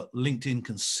algorithm, but LinkedIn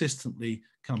consistently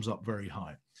comes up very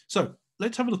high. So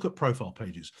let's have a look at profile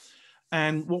pages.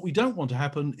 And what we don't want to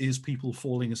happen is people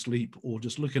falling asleep or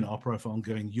just looking at our profile and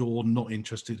going, you're not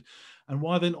interested. And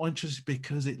why they're not interested?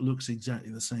 Because it looks exactly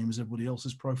the same as everybody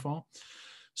else's profile.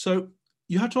 So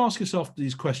you have to ask yourself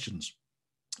these questions.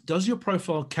 Does your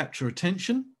profile capture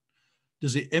attention?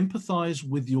 Does it empathize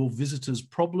with your visitors'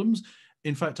 problems?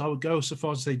 In fact, I would go so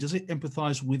far as to say, does it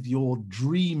empathize with your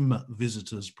dream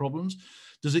visitors' problems?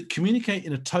 Does it communicate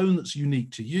in a tone that's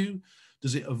unique to you?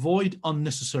 Does it avoid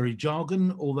unnecessary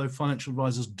jargon, although financial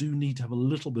advisors do need to have a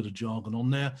little bit of jargon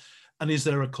on there? And is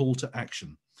there a call to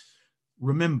action?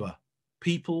 Remember,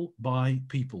 people by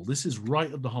people. This is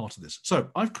right at the heart of this. So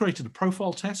I've created a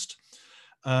profile test.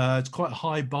 It's quite a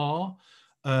high bar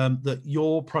that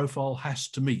your profile has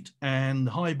to meet. And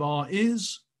the high bar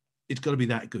is, it's got to be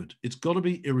that good. It's got to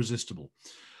be irresistible.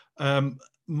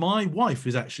 My wife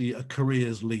is actually a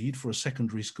careers lead for a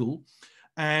secondary school,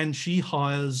 and she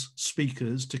hires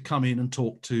speakers to come in and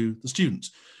talk to the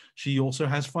students. She also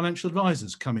has financial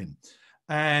advisors come in.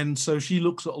 And so she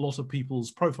looks at a lot of people's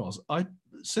profiles. I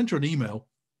sent her an email.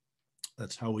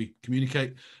 That's how we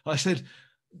communicate. I said,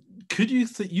 could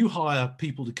you hire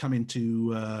people to come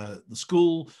into the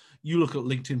school? You look at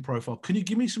LinkedIn profile. Can you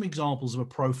give me some examples of a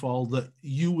profile that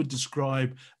you would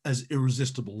describe as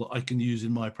irresistible that I can use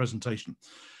in my presentation?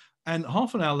 And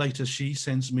half an hour later, she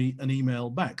sends me an email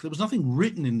back. There was nothing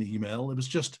written in the email. It was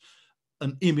just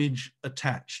an image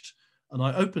attached. And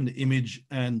I opened the image,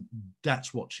 and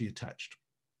that's what she attached.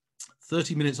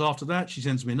 30 minutes after that, she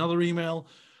sends me another email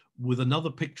with another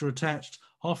picture attached.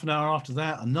 Half an hour after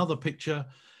that, another picture.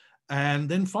 And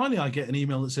then finally, I get an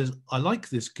email that says, I like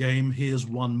this game. Here's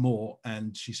one more.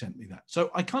 And she sent me that. So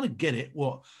I kind of get it,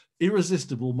 what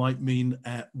irresistible might mean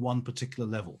at one particular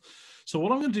level. So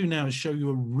what I'm going to do now is show you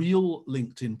a real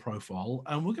LinkedIn profile.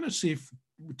 And we're going to see if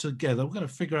together, we're going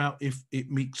to figure out if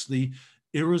it meets the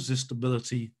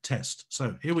irresistibility test.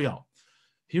 So here we are.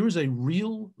 Here is a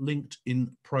real LinkedIn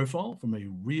profile from a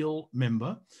real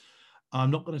member.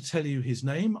 I'm not going to tell you his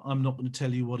name. I'm not going to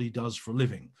tell you what he does for a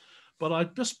living. But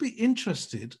I'd just be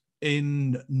interested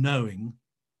in knowing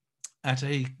at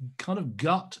a kind of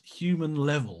gut human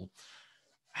level,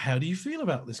 how do you feel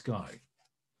about this guy?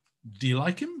 Do you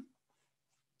like him?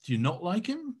 Do you not like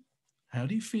him? How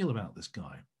do you feel about this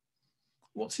guy?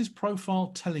 What's his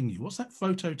profile telling you? What's that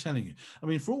photo telling you? I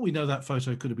mean, for all we know, that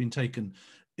photo could have been taken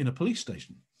in a police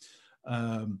station.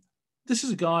 This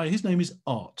is a guy, his name is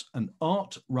Art, and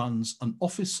Art runs an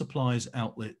office supplies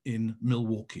outlet in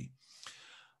Milwaukee.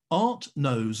 Art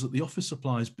knows that the office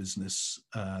supplies business,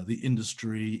 the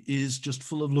industry, is just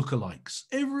full of lookalikes.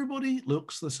 Everybody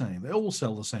looks the same. They all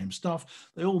sell the same stuff.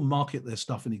 They all market their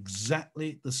stuff in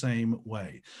exactly the same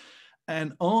way.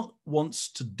 And Art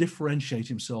wants to differentiate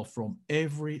himself from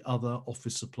every other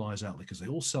office supplies outlet because they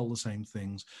all sell the same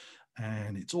things.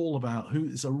 And it's all about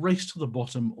it's a race to the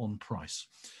bottom on price.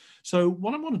 So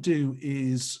what I want to do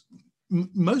is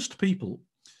most people,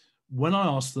 when I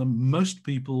ask them, most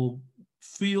people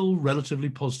feel relatively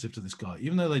positive to this guy,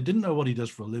 even though they didn't know what he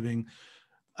does for a living.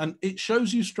 And it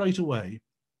shows you straight away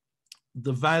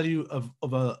the value of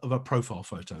a profile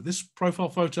photo. This profile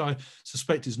photo, I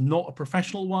suspect, is not a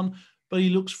professional one, but he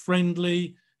looks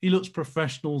friendly, he looks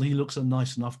professional, he looks a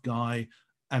nice enough guy,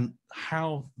 and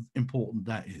how important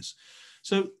that is.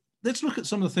 So let's look at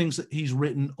some of the things that he's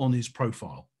written on his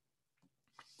profile.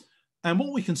 And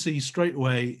what we can see straight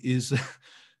away is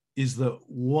that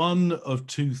one of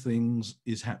two things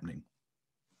is happening.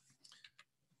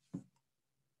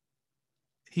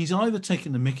 He's either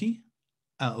taking the mickey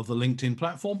out of the LinkedIn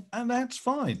platform, and that's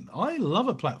fine. I love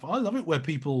a platform. I love it where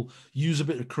people use a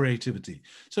bit of creativity.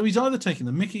 So he's either taking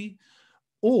the mickey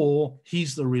or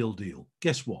he's the real deal.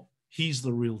 Guess what? He's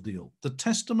the real deal. The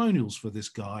testimonials for this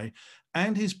guy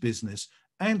and his business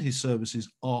and his services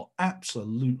are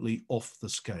absolutely off the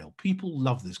scale. People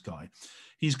love this guy.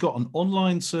 He's got an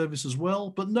online service as well,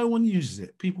 but no one uses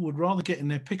it. People would rather get in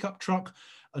their pickup truck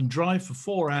and drive for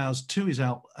 4 hours to his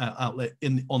outlet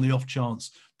on the off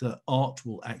chance that Art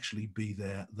will actually be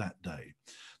there that day.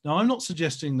 Now, I'm not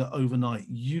suggesting that overnight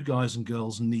you guys and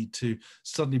girls need to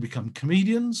suddenly become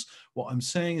comedians. What I'm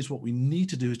saying is what we need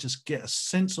to do is just get a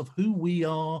sense of who we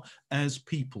are as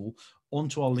people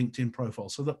onto our LinkedIn profile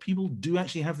so that people do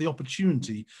actually have the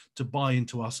opportunity to buy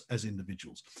into us as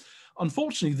individuals.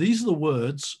 Unfortunately, these are the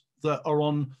words that are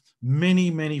on many,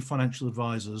 many financial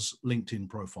advisors' LinkedIn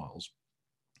profiles.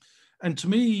 And to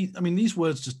me, I mean, these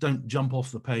words just don't jump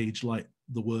off the page like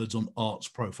the words on Art's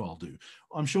profile do.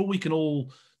 I'm sure we can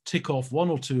all tick off one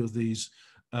or two of these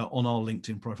on our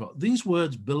LinkedIn profile. These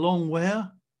words belong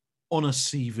where? On a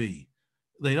CV.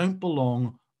 They don't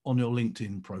belong on your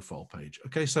LinkedIn profile page.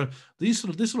 Okay, so this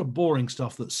sort of boring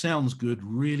stuff that sounds good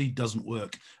really doesn't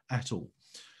work at all.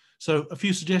 So a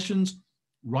few suggestions: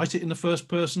 write it in the first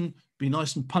person, be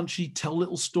nice and punchy, tell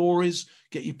little stories,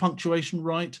 get your punctuation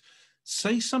right.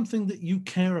 Say something that you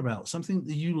care about, something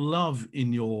that you love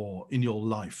in your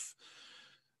life.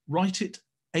 Write it,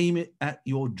 aim it at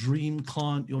your dream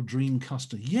client, your dream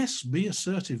customer. Yes, be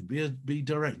assertive, be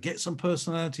direct, get some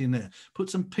personality in there, put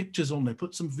some pictures on there,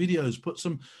 put some videos, put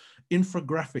some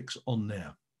infographics on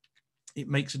there. It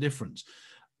makes a difference.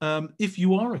 If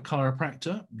you are a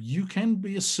chiropractor, you can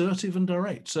be assertive and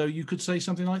direct. So you could say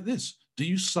something like this: do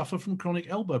you suffer from chronic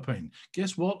elbow pain?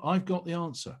 Guess what? I've got the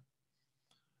answer.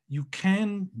 You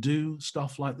can do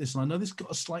stuff like this. And I know this got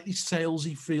a slightly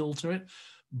salesy feel to it,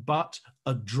 but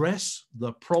address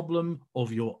the problem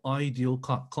of your ideal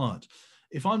client.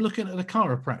 If I'm looking at a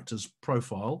chiropractor's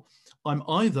profile, I'm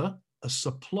either a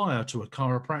supplier to a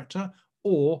chiropractor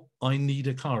or I need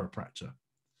a chiropractor.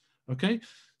 Okay,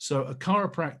 so a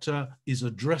chiropractor is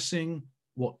addressing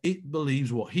what it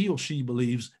believes, what he or she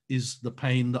believes is the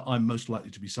pain that I'm most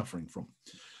likely to be suffering from.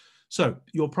 So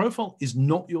your profile is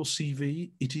not your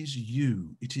CV, it is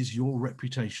you, it is your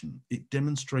reputation. It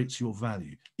demonstrates your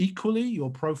value. Equally, your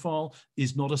profile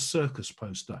is not a circus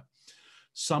poster.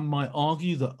 Some might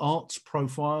argue that Art's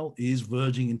profile is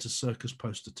verging into circus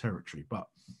poster territory, but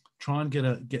try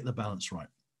and get the balance right.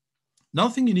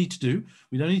 Another thing you need to do,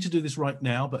 we don't need to do this right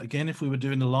now, but again, if we were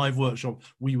doing a live workshop,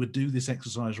 we would do this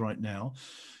exercise right now.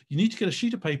 You need to get a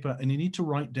sheet of paper and you need to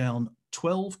write down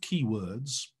 12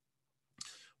 keywords,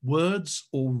 words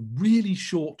or really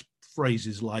short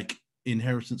phrases like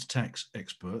inheritance tax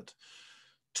expert,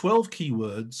 12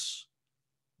 keywords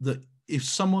that if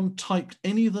someone typed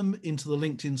any of them into the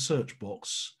LinkedIn search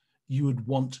box, you would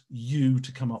want you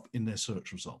to come up in their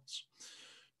search results.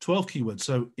 12 keywords.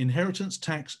 So inheritance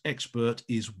tax expert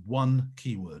is one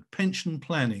keyword. Pension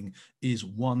planning is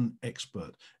one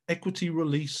expert. Equity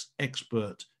release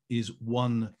expert is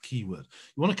one keyword.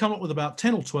 You want to come up with about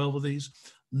 10 or 12 of these,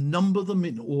 number them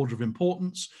in order of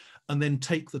importance, and then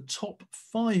take the top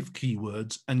 5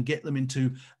 keywords and get them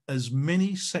into as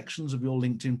many sections of your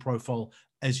LinkedIn profile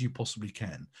as you possibly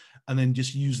can. And then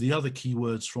just use the other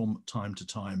keywords from time to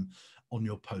time on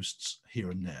your posts here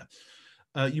and there.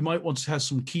 You might want to have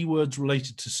some keywords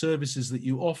related to services that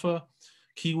you offer,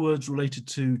 keywords related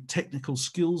to technical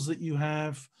skills that you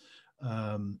have,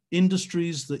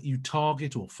 industries that you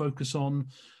target or focus on.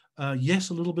 Yes,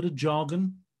 a little bit of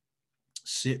jargon,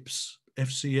 SIPs,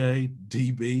 FCA,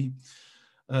 DB,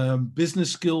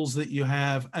 business skills that you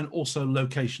have, and also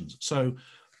locations. So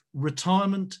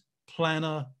retirement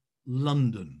planner,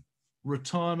 London,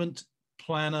 retirement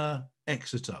planner,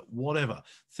 Exeter, whatever.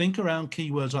 Think around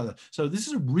keywords like that. So this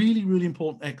is a really, really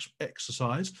important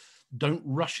exercise. Don't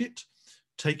rush it.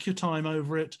 Take your time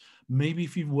over it. Maybe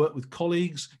if you've worked with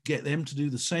colleagues, get them to do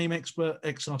the same expert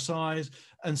exercise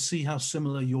and see how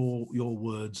similar your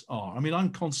words are. I mean,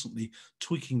 I'm constantly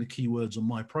tweaking the keywords on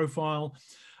my profile.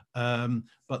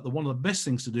 But one of the best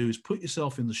things to do is put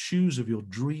yourself in the shoes of your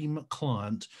dream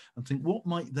client and think, what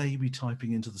might they be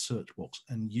typing into the search box,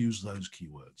 and use those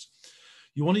keywords.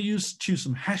 You want to choose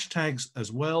some hashtags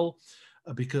as well,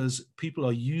 because people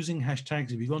are using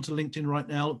hashtags. If you go onto LinkedIn right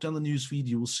now, look down the news feed,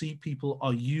 you will see people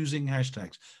are using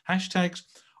hashtags. Hashtags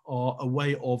are a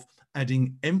way of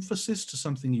adding emphasis to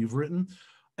something you've written.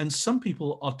 And some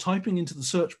people are typing into the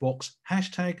search box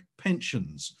hashtag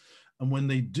pensions. And when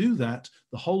they do that,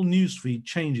 the whole news feed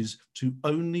changes to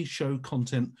only show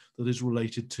content that is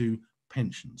related to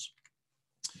pensions.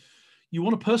 You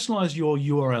want to personalize your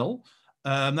URL.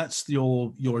 That's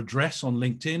your address on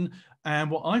LinkedIn.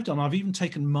 And what I've done, I've even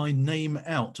taken my name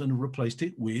out and replaced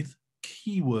it with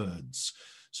keywords.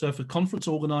 So if a conference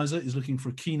organizer is looking for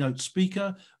a keynote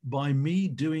speaker, by me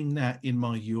doing that in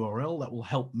my URL, that will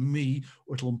help me,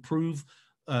 or it'll improve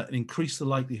and increase the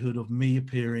likelihood of me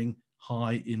appearing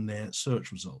high in their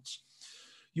search results.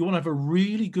 You want to have a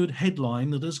really good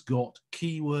headline that has got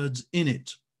keywords in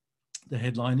it. The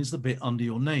headline is the bit under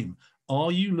your name.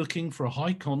 Are you looking for a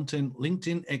high content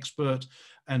LinkedIn expert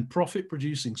and profit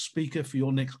producing speaker for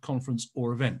your next conference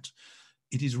or event?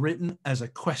 It is written as a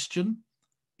question.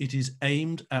 It is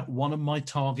aimed at one of my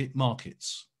target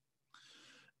markets.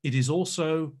 It is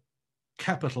also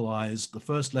capitalized. The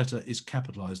first letter is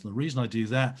capitalized. And the reason I do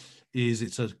that is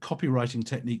it's a copywriting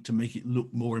technique to make it look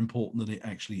more important than it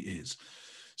actually is.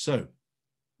 So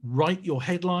write your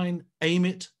headline, aim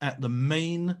it at the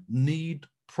main need,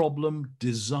 problem,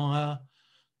 desire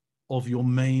of your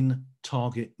main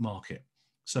target market.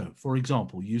 So, for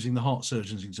example, using the heart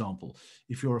surgeons example,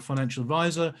 if you're a financial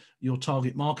advisor, your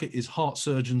target market is heart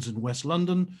surgeons in West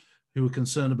London who are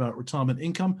concerned about retirement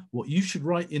income. What you should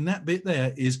write in that bit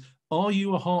there is, are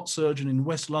you a heart surgeon in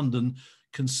West London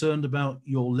concerned about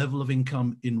your level of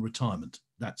income in retirement?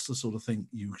 That's the sort of thing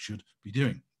you should be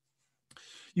doing.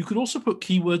 You could also put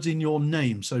keywords in your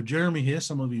name. So Jeremy here,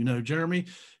 some of you know Jeremy,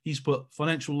 he's put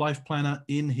financial life planner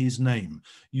in his name.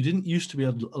 You didn't used to be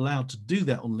allowed to do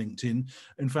that on LinkedIn.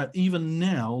 In fact, even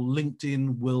now,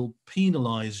 LinkedIn will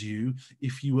penalize you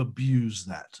if you abuse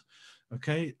that.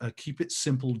 Okay, keep it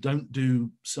simple. Don't do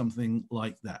something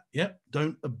like that. Yep,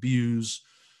 don't abuse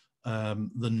the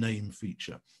name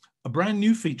feature. A brand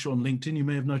new feature on LinkedIn, you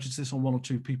may have noticed this on one or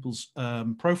two people's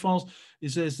profiles,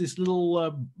 is there's this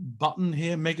little button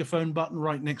here, megaphone button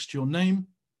right next to your name.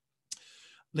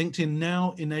 LinkedIn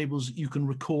now enables, you can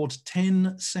record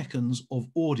 10 seconds of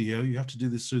audio. You have to do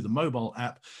this through the mobile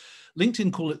app.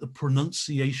 LinkedIn call it the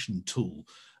pronunciation tool,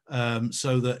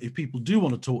 so that if people do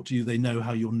want to talk to you, they know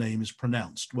how your name is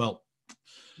pronounced. Well,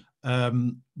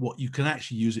 what you can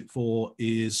actually use it for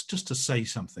is just to say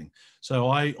something. So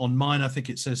on mine, I think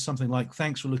it says something like,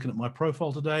 thanks for looking at my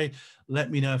profile today.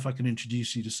 Let me know if I can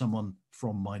introduce you to someone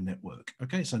from my network.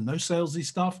 Okay, so no salesy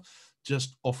stuff,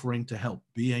 just offering to help.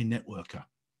 Be a networker.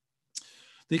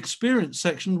 The experience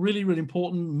section, really, really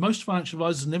important. Most financial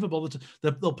advisors never bother to,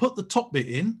 they'll put the top bit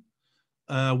in,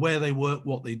 where they work,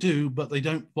 what they do, but they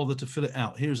don't bother to fill it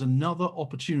out. Here's another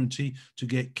opportunity to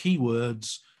get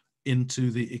keywords into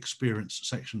the experience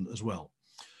section as well.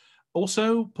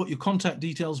 Also put your contact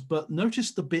details, but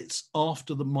notice the bits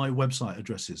after my website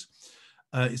addresses.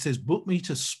 It says, book me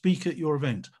to speak at your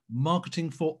event, marketing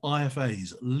for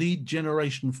IFAs, lead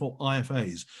generation for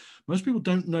IFAs. Most people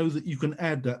don't know that you can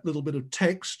add that little bit of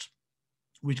text,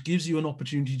 which gives you an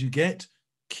opportunity to get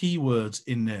keywords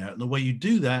in there. And the way you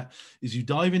do that is you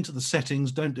dive into the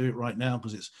settings. Don't do it right now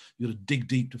because you've got to dig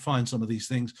deep to find some of these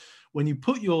things. When you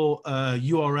put your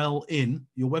URL in,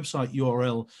 your website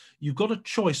URL, you've got a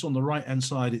choice on the right-hand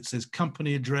side. It says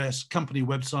company address, company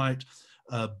website,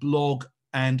 blog,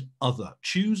 and other.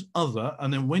 Choose other.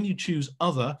 And then when you choose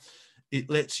other, it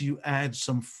lets you add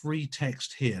some free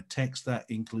text here, text that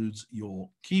includes your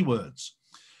keywords.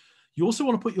 You also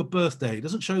want to put your birthday. It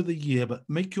doesn't show the year, but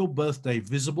make your birthday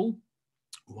visible.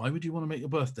 Why would you want to make your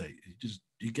birthday?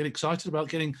 You get excited about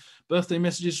getting birthday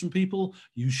messages from people?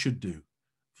 You should do,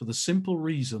 for the simple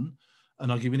reason,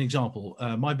 and I'll give you an example.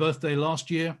 My birthday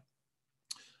last year,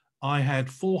 I had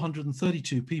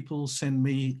 432 people send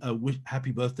me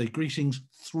happy birthday greetings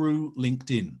through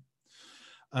LinkedIn.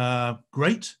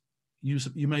 Great,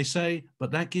 you may say,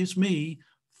 but that gives me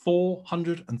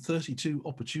 432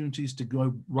 opportunities to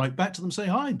go right back to them, say,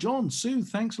 hi, John, Sue,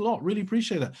 thanks a lot. Really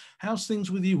appreciate that. How's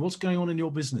things with you? What's going on in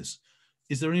your business?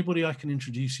 Is there anybody I can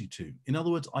introduce you to? In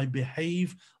other words, I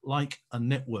behave like a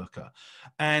networker.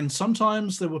 And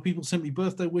sometimes there were people sent me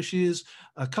birthday wishes,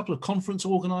 a couple of conference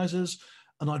organizers,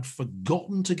 and I'd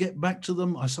forgotten to get back to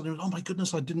them. I suddenly, oh my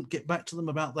goodness, I didn't get back to them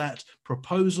about that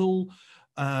proposal.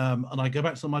 And I go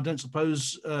back to them, I don't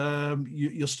suppose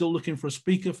you're still looking for a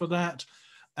speaker for that.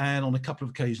 And on a couple of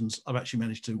occasions, I've actually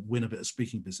managed to win a bit of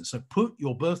speaking business. So put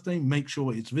your birthday, make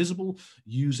sure it's visible,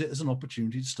 use it as an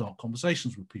opportunity to start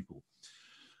conversations with people.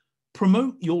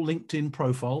 Promote your LinkedIn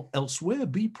profile elsewhere.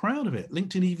 Be proud of it.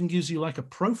 LinkedIn even gives you like a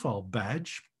profile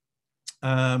badge.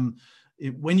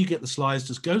 When you get the slides,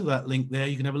 just go to that link there.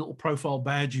 You can have a little profile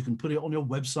badge. You can put it on your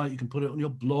website. You can put it on your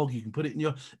blog. You can put it in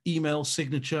your email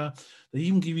signature. They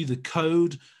even give you the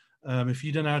code. If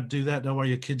you don't know how to do that, don't worry,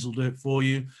 your kids will do it for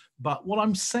you. But what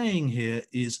I'm saying here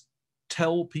is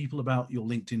tell people about your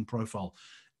LinkedIn profile.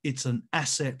 It's an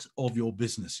asset of your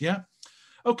business, yeah?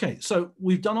 Okay, so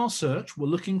we've done our search. We're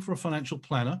looking for a financial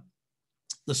planner.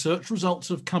 The search results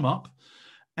have come up.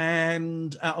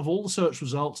 And out of all the search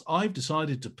results, I've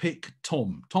decided to pick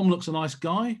Tom. Tom looks a nice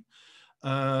guy.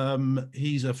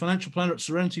 He's a financial planner at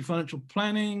Serenity Financial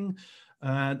Planning.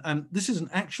 And this is an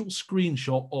actual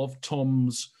screenshot of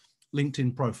Tom's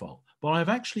LinkedIn profile. But I've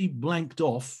actually blanked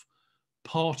off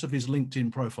part of his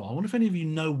LinkedIn profile. I wonder if any of you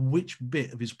know which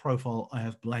bit of his profile I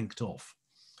have blanked off.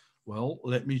 Well,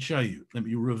 let me show you. Let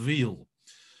me reveal.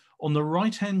 On the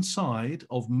right-hand side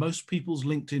of most people's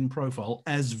LinkedIn profile,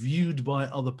 as viewed by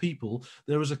other people,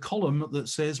 there is a column that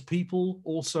says people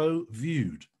also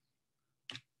viewed.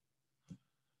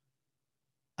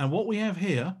 And what we have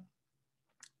here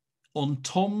on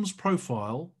Tom's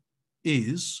profile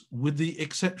is, with the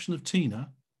exception of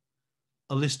Tina,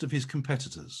 a list of his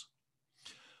competitors.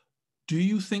 Do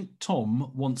you think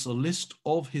Tom wants a list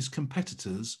of his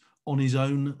competitors on his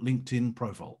own LinkedIn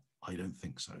profile? I don't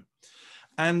think so.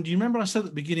 And you remember I said at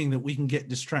the beginning that we can get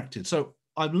distracted. So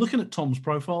I'm looking at Tom's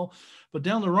profile, but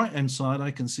down the right-hand side,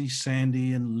 I can see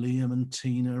Sandy and Liam and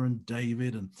Tina and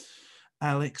David and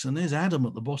Alex, and there's Adam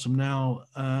at the bottom now.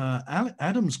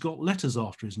 Adam's got letters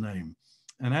after his name.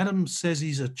 And Adam says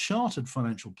he's a chartered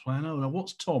financial planner. Now,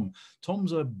 what's Tom?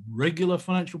 Tom's a regular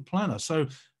financial planner. So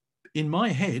in my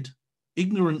head,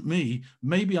 ignorant me,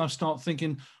 maybe I start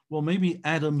thinking, well, maybe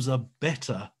Adam's a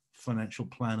better financial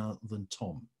planner than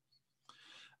Tom.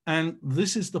 And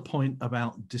this is the point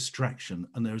about distraction.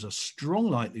 And there's a strong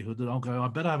likelihood that I'll go, I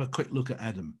better have a quick look at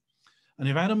Adam. And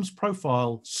if Adam's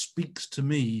profile speaks to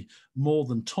me more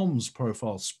than Tom's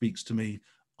profile speaks to me,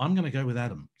 I'm going to go with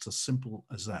Adam. It's as simple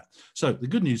as that. So the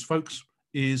good news, folks,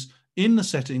 is in the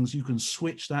settings, you can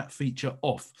switch that feature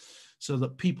off so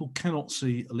that people cannot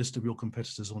see a list of your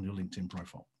competitors on your LinkedIn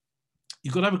profile.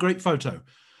 You've got to have a great photo.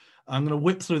 I'm going to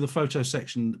whip through the photo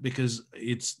section because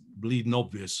it's bleeding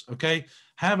obvious, okay?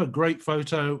 Have a great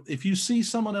photo. If you see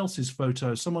someone else's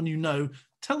photo, someone you know,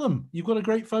 tell them you've got a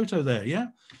great photo there, yeah?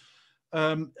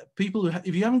 People,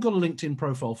 if you haven't got a LinkedIn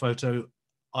profile photo,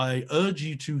 I urge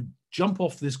you to jump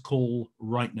off this call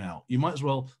right now. You might as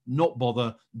well not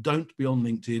bother. Don't be on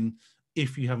LinkedIn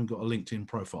if you haven't got a LinkedIn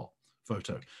profile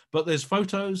photo. But there's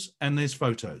photos and there's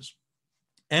photos.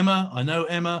 Emma, I know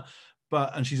Emma,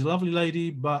 and she's a lovely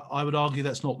lady, but I would argue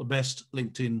that's not the best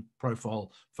LinkedIn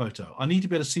profile photo. I need to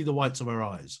be able to see the whites of her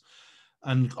eyes.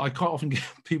 And I quite often get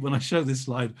people, when I show this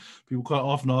slide, people quite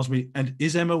often ask me, and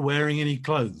is Emma wearing any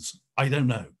clothes? I don't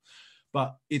know,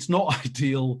 but it's not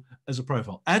ideal as a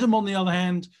profile. Adam, on the other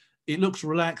hand, It looks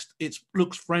relaxed. It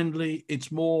looks friendly.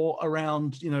 It's more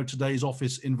around, you know, today's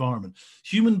office environment.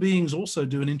 Human beings also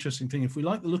do an interesting thing. If we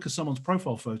like the look of someone's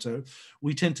profile photo,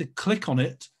 we tend to click on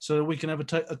it so that we can have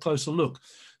a closer look.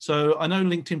 So I know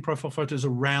LinkedIn profile photos are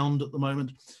round at the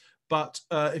moment, but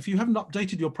if you haven't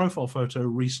updated your profile photo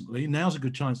recently, now's a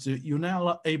good chance to. You're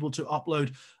now able to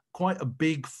upload quite a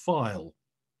big file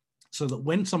so that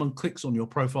when someone clicks on your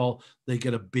profile, they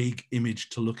get a big image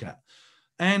to look at.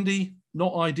 Andy,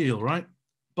 not ideal, right?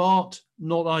 Bart,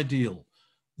 not ideal.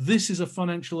 This is a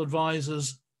financial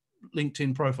advisor's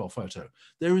LinkedIn profile photo.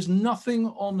 There is nothing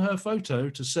on her photo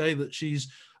to say that she's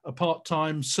a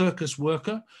part-time circus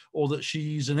worker or that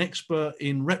she's an expert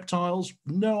in reptiles.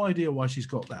 No idea why she's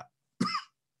got that.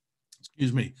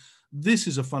 Excuse me. This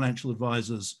is a financial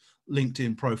advisor's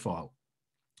LinkedIn profile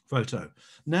photo.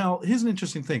 Now, here's an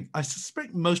interesting thing. I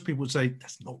suspect most people would say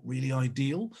that's not really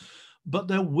ideal, but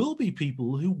there will be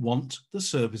people who want the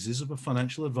services of a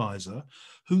financial advisor,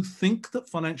 who think that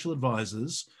financial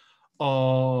advisors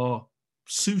are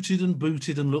suited and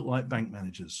booted and look like bank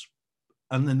managers.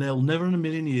 And then they'll never in a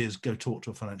million years go talk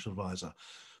to a financial advisor.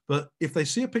 But if they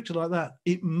see a picture like that,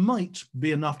 it might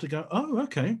be enough to go, oh,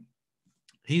 okay,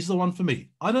 he's the one for me.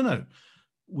 I don't know.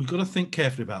 We've got to think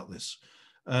carefully about this.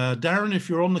 Darren, if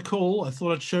you're on the call, I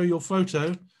thought I'd show your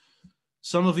photo.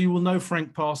 Some of you will know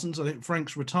Frank Parsons. I think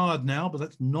Frank's retired now, but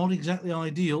that's not exactly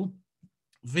ideal.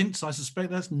 Vince, I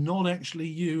suspect that's not actually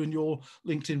you and your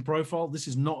LinkedIn profile. This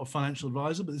is not a financial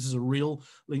advisor, but this is a real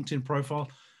LinkedIn profile.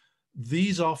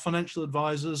 These are financial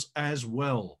advisors as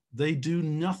well. They do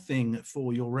nothing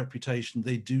for your reputation.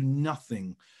 They do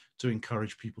nothing to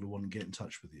encourage people to want to get in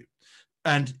touch with you.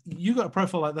 And you got a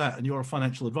profile like that and you're a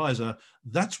financial advisor.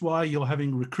 That's why you're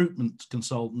having recruitment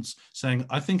consultants saying,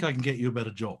 I think I can get you a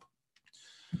better job.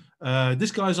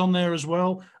 This guy's on there as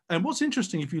well. And what's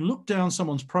interesting, if you look down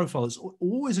someone's profile, it's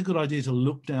always a good idea to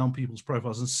look down people's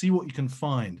profiles and see what you can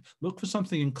find. Look for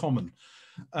something in common.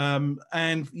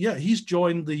 And yeah, he's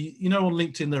joined the, you know, on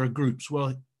LinkedIn, there are groups.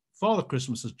 Well, Father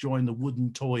Christmas has joined the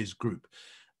Wooden Toys group.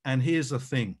 And here's the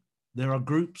thing. There are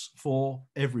groups for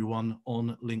everyone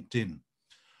on LinkedIn.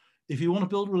 If you want to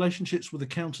build relationships with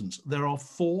accountants, there are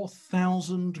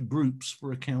 4,000 groups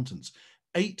for accountants,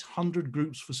 800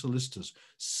 groups for solicitors,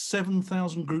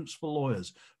 7,000 groups for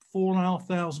lawyers,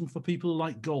 4,500 for people who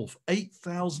like golf,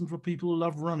 8,000 for people who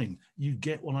love running. You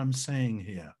get what I'm saying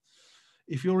here.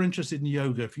 If you're interested in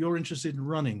yoga, if you're interested in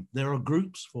running, there are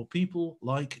groups for people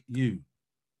like you.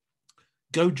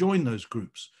 Go join those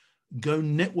groups. Go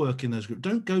network in those groups.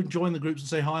 Don't go join the groups and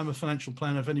say, hi, I'm a financial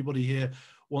planner. If anybody here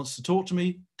wants to talk to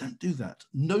me, don't do that.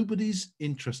 Nobody's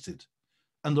interested.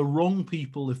 And the wrong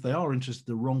people, if they are interested,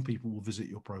 the wrong people will visit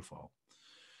your profile.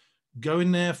 Go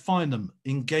in there, find them,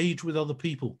 engage with other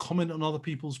people, comment on other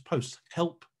people's posts,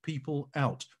 help people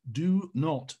out. Do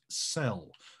not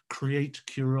sell. Create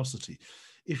curiosity.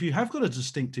 If you have got a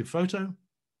distinctive photo,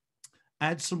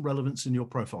 add some relevance in your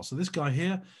profile. So this guy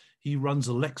here, he runs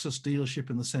a Lexus dealership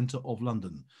in the center of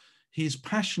London. His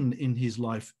passion in his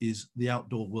life is the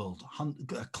outdoor world,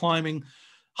 climbing,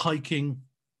 hiking,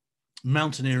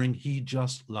 mountaineering. He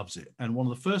just loves it. And one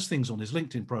of the first things on his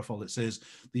LinkedIn profile, it says,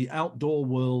 the outdoor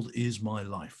world is my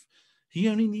life. He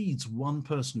only needs one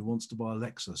person who wants to buy a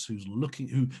Lexus, who's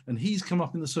looking, and he's come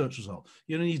up in the search result.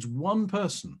 He only needs one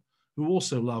person who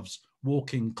also loves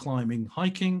walking, climbing,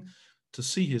 hiking, to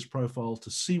see his profile,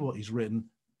 to see what he's written.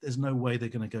 There's no way they're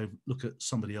going to go look at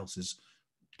somebody else's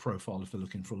profile if they're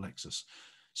looking for a Lexus.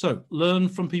 So learn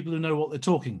from people who know what they're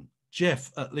talking.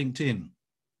 Jeff at LinkedIn,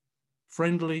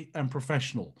 friendly and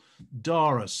professional.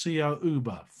 Dara, CEO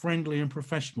Uber, friendly and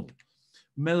professional.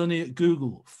 Melanie at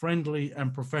Google, friendly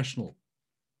and professional.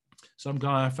 Some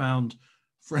guy I found,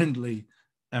 friendly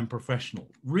and professional.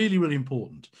 Really, really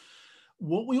important.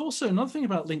 What we also, another thing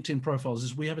about LinkedIn profiles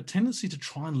is we have a tendency to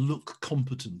try and look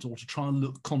competent or to try and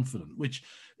look confident, which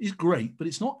is great, but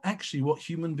it's not actually what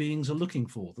human beings are looking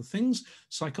for. The things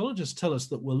psychologists tell us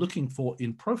that we're looking for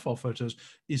in profile photos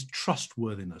is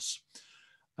trustworthiness.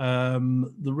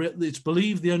 It's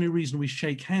believed the only reason we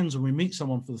shake hands when we meet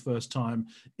someone for the first time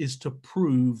is to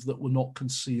prove that we're not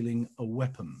concealing a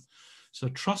weapon. So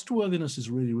trustworthiness is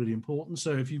really, really important.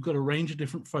 So if you've got a range of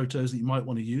different photos that you might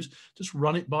want to use, just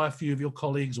run it by a few of your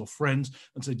colleagues or friends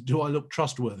and say, do I look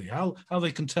trustworthy? How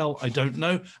they can tell, I don't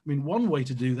know. I mean, one way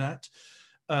to do that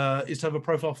is to have a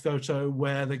profile photo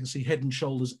where they can see head and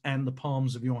shoulders and the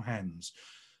palms of your hands.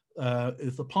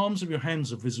 If the palms of your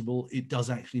hands are visible, it does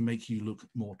actually make you look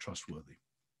more trustworthy.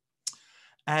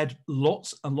 Add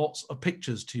lots and lots of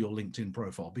pictures to your LinkedIn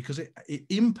profile because it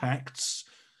impacts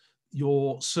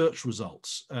your search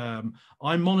results.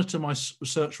 I monitor my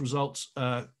search results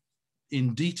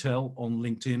in detail on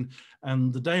LinkedIn.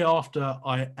 And the day after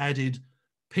I added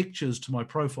pictures to my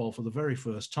profile for the very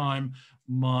first time,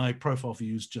 my profile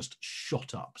views just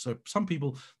shot up. So some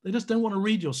people, they just don't want to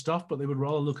read your stuff, but they would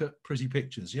rather look at pretty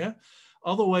pictures. Yeah.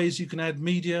 Other ways you can add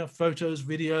media, photos,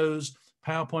 videos,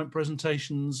 PowerPoint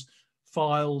presentations,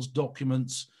 files,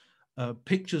 documents,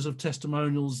 pictures of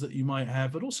testimonials that you might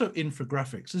have, but also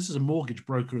infographics. This is a mortgage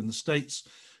broker in the States.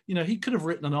 You know, he could have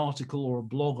written an article or a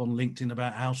blog on LinkedIn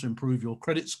about how to improve your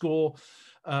credit score,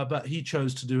 but he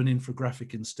chose to do an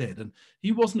infographic instead. And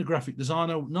he wasn't a graphic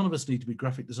designer. None of us need to be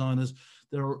graphic designers.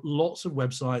 There are lots of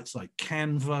websites like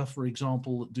Canva, for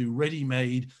example, that do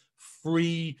ready-made,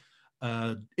 free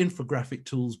infographic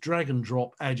tools, drag and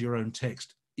drop, add your own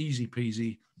text, easy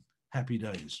peasy, happy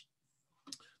days.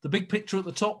 The big picture at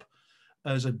the top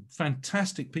is a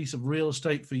fantastic piece of real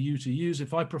estate for you to use.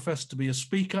 If I profess to be a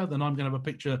speaker, then I'm going to have a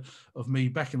picture of me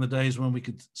back in the days when we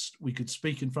could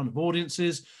speak in front of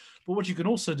audiences. But what you can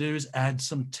also do is add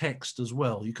some text as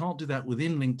well. You can't do that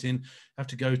within LinkedIn. You have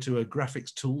to go to a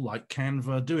graphics tool like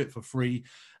Canva, do it for free.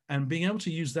 And being able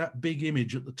to use that big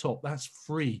image at the top, that's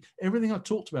free. Everything I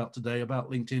talked about today about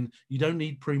LinkedIn, you don't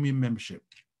need premium membership.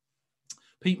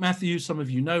 Pete Matthews, some of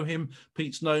you know him.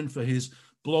 Pete's known for his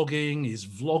blogging, his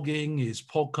vlogging, his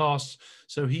podcasts.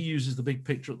 So he uses the big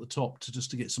picture at the top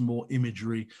to get some more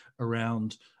imagery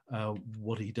around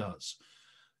what he does.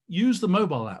 Use the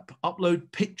mobile app,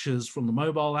 upload pictures from the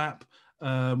mobile app.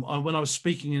 When I was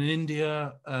speaking in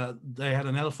India, they had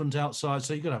an elephant outside.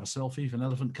 So you've got to have a selfie. If an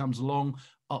elephant comes along,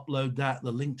 upload that.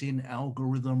 The LinkedIn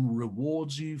algorithm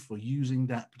rewards you for using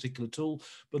that particular tool,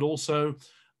 but also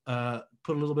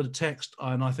put a little bit of text.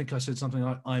 And I think I said something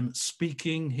like, I'm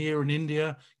speaking here in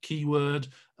India, keyword,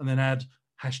 and then add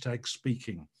hashtag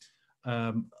speaking.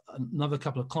 Another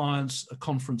couple of clients, a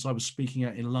conference I was speaking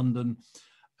at in London.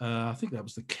 I think that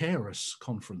was the Keras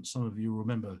conference. Some of you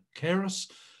remember Keras.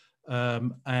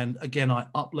 And again, I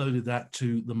uploaded that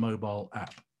to the mobile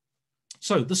app.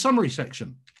 So the summary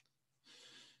section.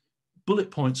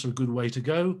 Bullet points are a good way to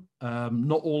go.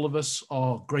 Not all of us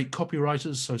are great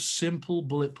copywriters, so simple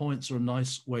bullet points are a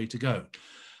nice way to go.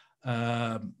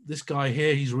 This guy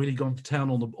here, he's really gone to town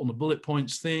on the bullet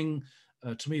points thing.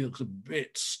 To me, it looks a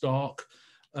bit stark.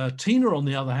 Tina, on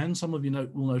the other hand, some of you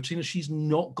will know Tina, she's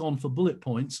not gone for bullet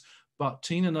points, but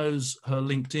Tina knows her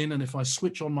LinkedIn. And if I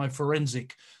switch on my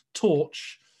forensic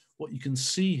torch, what you can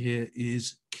see here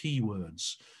is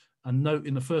keywords. And note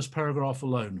in the first paragraph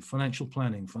alone, financial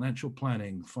planning, financial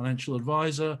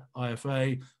advisor,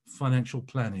 IFA, financial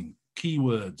planning,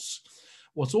 keywords.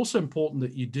 What's also important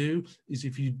that you do is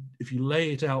if you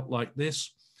lay it out like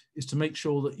this, is to make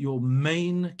sure that your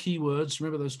main keywords,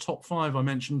 remember those top 5 I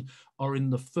mentioned, are in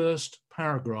the first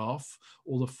paragraph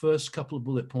or the first couple of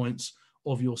bullet points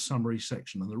of your summary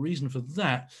section. And the reason for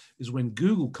that is when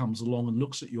Google comes along and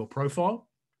looks at your profile,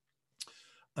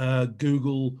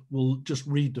 Google will just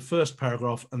read the first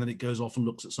paragraph and then it goes off and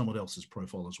looks at someone else's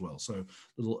profile as well. So a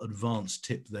little advanced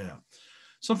tip there.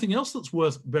 Something else that's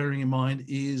worth bearing in mind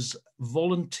is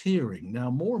volunteering.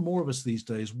 Now, more and more of us these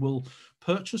days will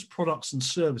purchase products and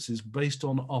services based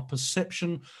on our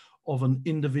perception of an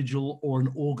individual or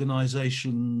an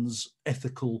organization's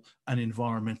ethical and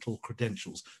environmental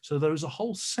credentials. So there is a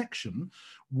whole section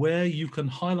where you can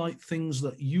highlight things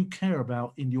that you care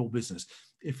about in your business.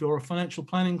 If you're a financial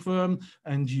planning firm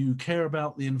and you care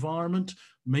about the environment,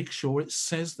 make sure it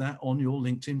says that on your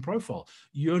LinkedIn profile.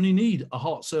 You only need a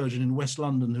heart surgeon in West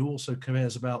London who also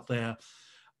cares about the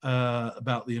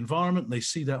environment. They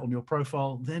see that on your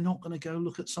profile. They're not going to go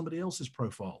look at somebody else's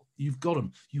profile. You've got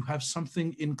them. You have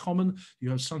something in common. You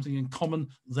have something in common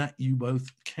that you both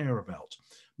care about.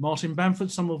 Martin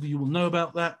Bamford, some of you will know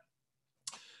about that.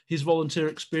 His volunteer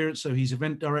experience. So he's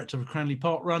event director for Cranley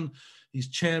Park Run. He's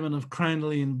chairman of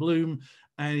Cranley in Bloom,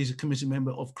 and he's a committee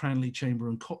member of Cranley Chamber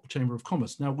of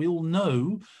Commerce. Now, we all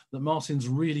know that Martin's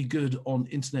really good on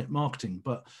internet marketing,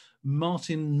 but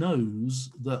Martin knows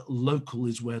that local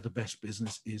is where the best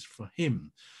business is for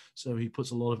him. So he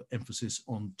puts a lot of emphasis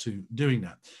onto doing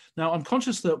that. Now, I'm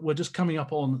conscious that we're just coming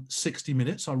up on 60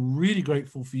 minutes. I'm really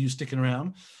grateful for you sticking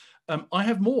around. I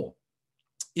have more.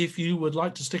 If you would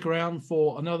like to stick around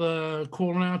for another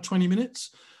quarter of an hour, 20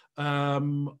 minutes,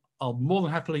 I'll more than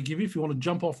happily give you. If you want to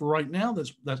jump off right now,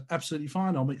 that's absolutely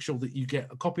fine. I'll make sure that you get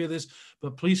a copy of this,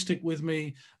 but please stick with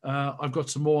me. I've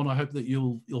got some more and I hope that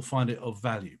you'll find it of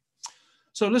value.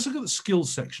 So let's look at the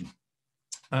skills section.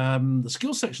 The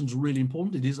skills section is really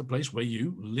important. It is a place where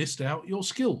you list out your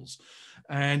skills,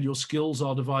 and your skills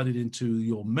are divided into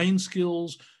your main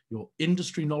skills, your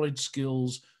industry knowledge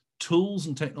skills, tools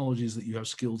and technologies that you have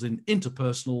skills in,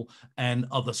 interpersonal and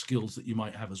other skills that you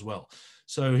might have as well.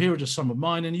 So here are just some of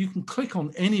mine, and you can click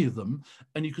on any of them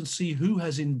and you can see who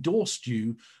has endorsed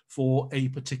you for a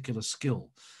particular skill.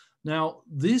 Now,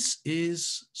 this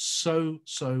is so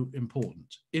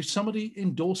important. If somebody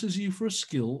endorses you for a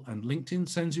skill and LinkedIn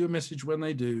sends you a message when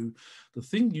they do, the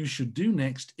thing you should do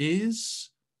next is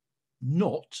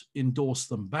not endorse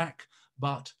them back,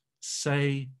 but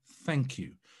say thank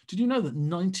you. Did you know that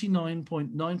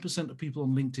 99.9% of people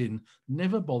on LinkedIn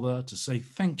never bother to say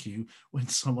thank you when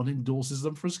someone endorses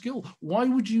them for a skill? Why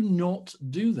would you not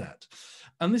do that?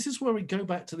 And this is where we go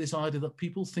back to this idea that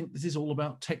people think this is all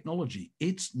about technology.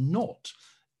 It's not.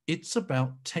 It's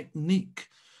about technique.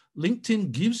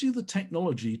 LinkedIn gives you the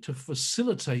technology to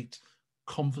facilitate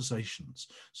conversations.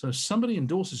 So if somebody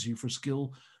endorses you for a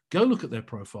skill, go look at their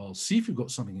profile, see if you've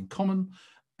got something in common,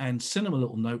 and send them a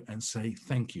little note and say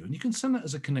thank you. And you can send that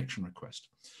as a connection request.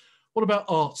 What about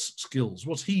arts skills?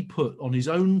 What's he put on his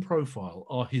own profile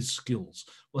are his skills.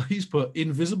 Well, he's put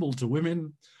invisible to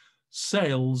women,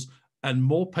 sales, and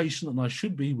more patient than I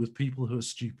should be with people who are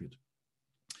stupid.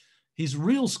 His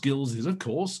real skills is, of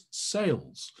course,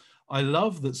 sales. I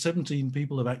love that 17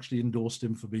 people have actually endorsed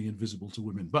him for being invisible to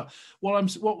women. But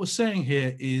what we're saying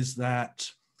here is that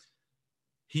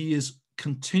he is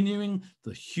continuing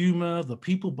the humor, the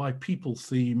people by people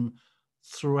theme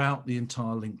throughout the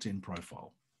entire LinkedIn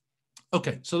profile.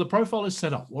 Okay, so the profile is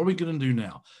set up. What are we going to do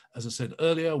now? As I said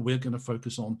earlier, we're going to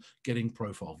focus on getting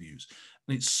profile views.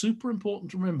 And it's super important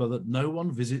to remember that no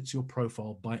one visits your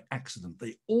profile by accident.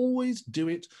 They always do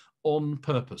it on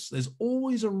purpose. There's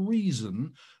always a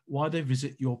reason why they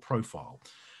visit your profile.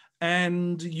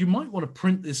 And you might want to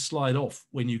print this slide off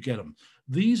when you get them.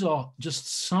 These are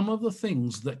just some of the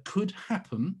things that could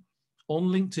happen on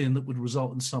LinkedIn that would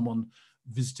result in someone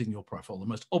visiting your profile. The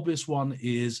most obvious one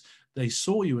is they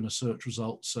saw you in a search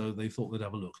result, so they thought they'd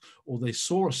have a look, or they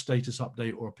saw a status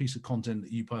update or a piece of content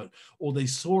that you put, or they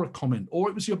saw a comment, or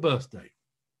it was your birthday.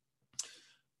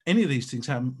 Any of these things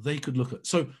happen, they could look at.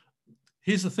 So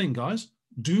here's the thing, guys,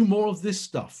 do more of this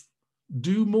stuff.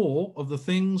 Do more of the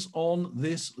things on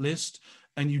this list,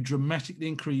 and you dramatically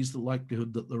increase the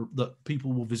likelihood that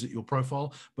people will visit your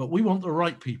profile. But we want the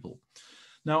right people.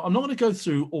 Now, I'm not going to go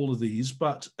through all of these,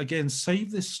 but again, save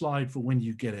this slide for when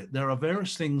you get it. There are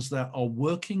various things that are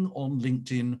working on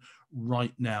LinkedIn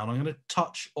right now, and I'm going to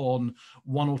touch on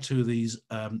one or two of these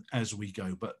as we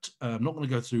go, but I'm not going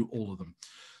to go through all of them.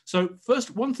 So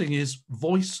first, one thing is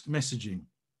voice messaging.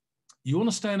 You want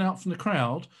to stand out from the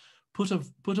crowd, put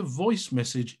a voice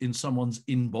message in someone's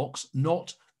inbox,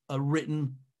 not a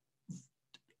written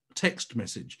text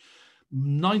message.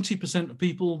 90% of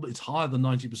people, it's higher than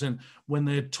 90%, when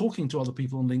they're talking to other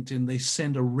people on LinkedIn, they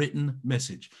send a written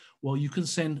message. Well, you can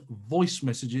send voice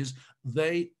messages.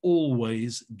 They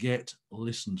always get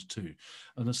listened to.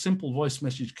 And a simple voice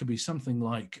message could be something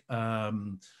like,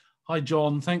 hi,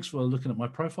 John, thanks for looking at my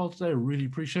profile today. I really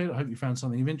appreciate it. I hope you found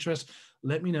something of interest.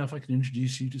 Let me know if I can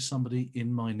introduce you to somebody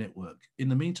in my network. In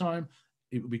the meantime,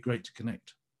 it would be great to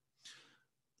connect.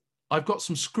 I've got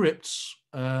some scripts.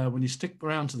 When you stick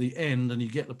around to the end and you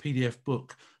get the PDF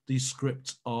book, these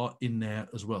scripts are in there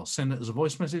as well. Send it as a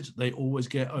voice message. They always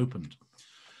get opened.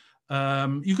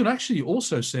 You can actually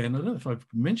also send, I don't know if I've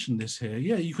mentioned this here.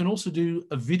 Yeah, you can also do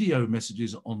a video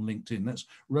messages on LinkedIn. That's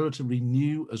relatively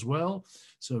new as well.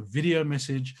 So a video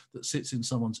message that sits in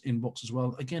someone's inbox as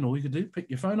well. Again, all you can do, pick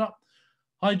your phone up.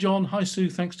 Hi, John. Hi, Sue.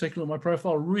 Thanks for taking a look at my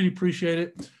profile. Really appreciate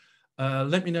it.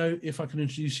 Let me know if I can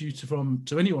introduce you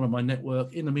to anyone on my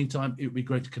network. In the meantime, it would be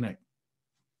great to connect.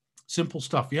 Simple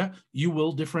stuff, yeah? You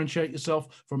will differentiate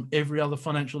yourself from every other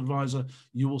financial advisor.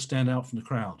 You will stand out from the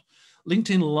crowd.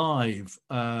 LinkedIn Live,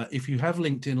 if you have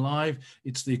LinkedIn Live,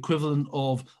 it's the equivalent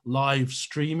of live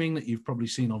streaming that you've probably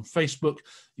seen on Facebook.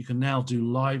 You can now do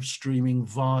live streaming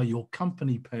via your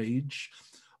company page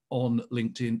on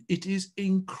LinkedIn. It is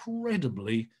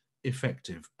incredibly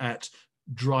effective at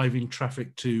driving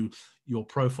traffic to your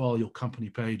profile, your company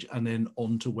page, and then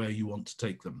on to where you want to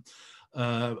take them.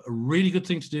 A really good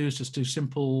thing to do is just do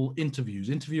simple interviews,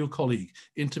 interview a colleague,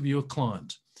 interview a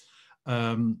client.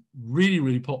 Really,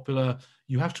 really popular.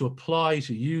 You have to apply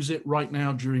to use it right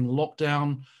now during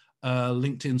lockdown.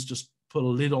 LinkedIn's just put a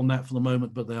lid on that for the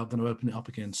moment, but they are going to open it up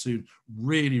again soon.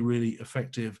 Really, really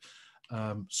effective.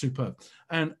 Superb.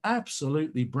 And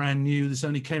absolutely brand new. This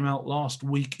only came out last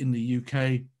week in the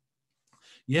UK.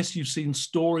 Yes, you've seen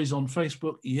stories on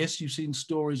Facebook. Yes, you've seen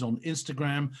stories on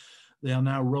Instagram. They are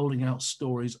now rolling out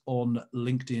stories on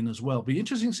LinkedIn as well. Be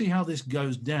interesting to see how this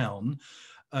goes down.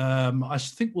 I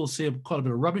think we'll see quite a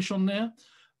bit of rubbish on there.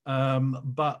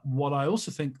 But what I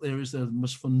also think there is the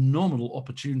most phenomenal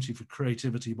opportunity for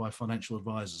creativity by financial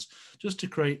advisors, just to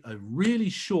create a really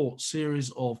short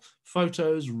series of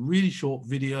photos, really short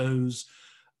videos,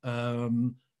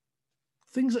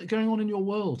 things that are going on in your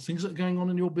world, things that are going on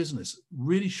in your business,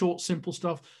 really short, simple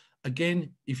stuff.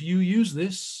 Again, if you use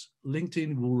this,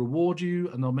 LinkedIn will reward you,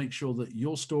 and they'll make sure that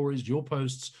your stories, your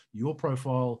posts, your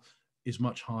profile is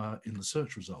much higher in the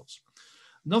search results.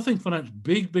 Nothing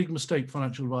big mistake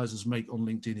financial advisors make on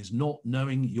LinkedIn is not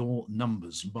knowing your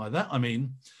numbers. And by that, I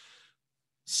mean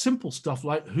simple stuff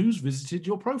like who's visited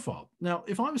your profile. Now,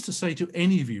 if I was to say to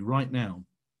any of you right now,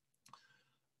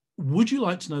 would you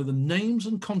like to know the names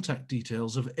and contact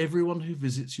details of everyone who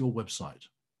visits your website?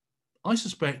 I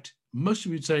suspect most of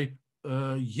you would say,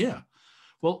 yeah.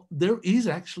 Well, there is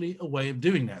actually a way of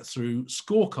doing that through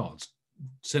scorecards.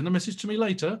 Send a message to me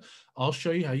later. I'll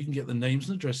show you how you can get the names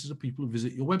and addresses of people who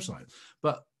visit your website.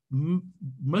 But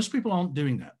most people aren't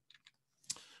doing that.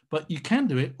 But you can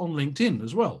do it on LinkedIn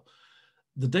as well.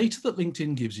 The data that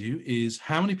LinkedIn gives you is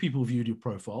how many people viewed your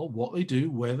profile, what they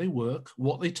do, where they work,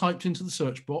 what they typed into the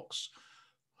search box,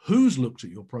 who's looked at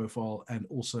your profile, and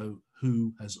also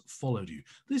who has followed you.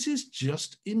 This is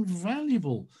just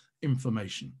invaluable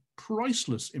information,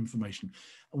 priceless information.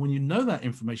 And when you know that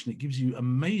information, it gives you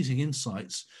amazing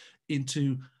insights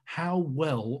into how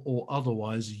well or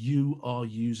otherwise you are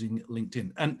using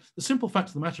LinkedIn. And the simple fact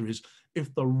of the matter is,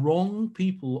 if the wrong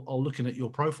people are looking at your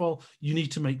profile, you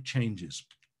need to make changes.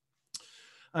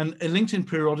 And LinkedIn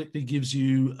periodically gives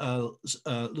you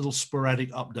little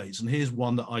sporadic updates. And here's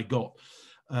one that I got.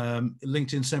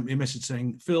 LinkedIn sent me a message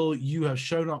saying, Phil, you have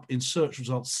shown up in search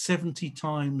results 70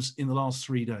 times in the last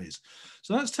 3 days.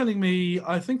 So that's telling me,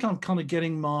 I think I'm kind of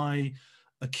getting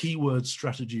a keyword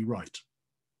strategy right.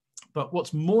 But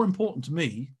what's more important to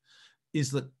me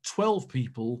is that 12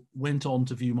 people went on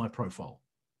to view my profile.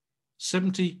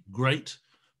 70, great,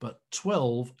 but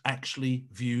 12 actually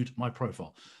viewed my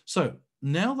profile. So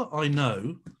now that I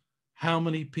know how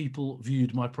many people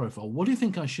viewed my profile, what do you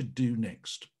think I should do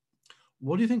next?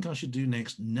 What do you think I should do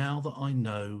next now that I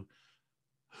know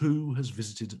who has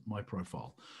visited my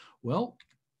profile? Well,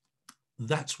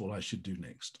 that's what I should do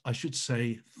next. I should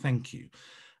say thank you.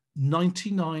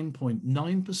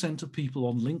 99.9% of people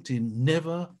on LinkedIn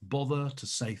never bother to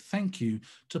say thank you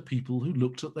to people who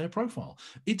looked at their profile.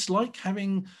 It's like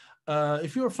having,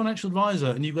 if you're a financial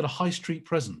advisor and you've got a high street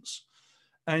presence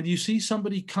and you see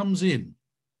somebody comes in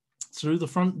through the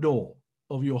front door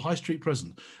of your high street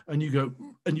presence and you go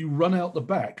and you run out the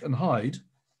back and hide,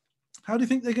 how do you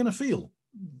think they're going to feel?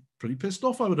 Pretty pissed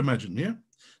off, I would imagine, yeah?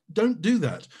 Don't do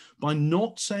that. By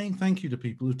not saying thank you to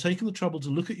people who've taken the trouble to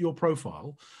look at your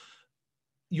profile,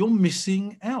 you're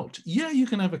missing out. Yeah, you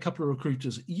can have a couple of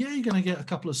recruiters. Yeah, you're going to get a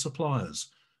couple of suppliers.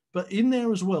 But in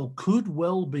there as well could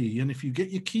well be, and if you get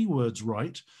your keywords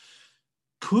right,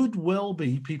 could well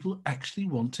be people actually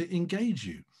want to engage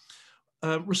you.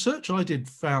 Research I did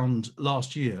found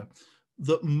last year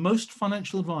that most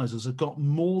financial advisors have got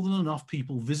more than enough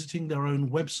people visiting their own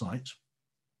website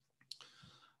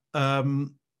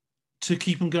to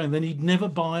keep them going. Then he'd never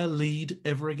buy a lead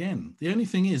ever again. The only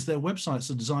thing is their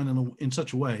websites are designed in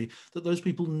such a way that those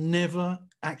people never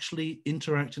actually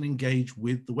interact and engage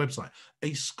with the website.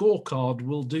 A scorecard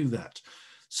will do that.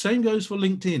 Same goes for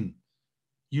LinkedIn.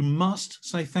 You must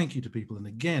say thank you to people. And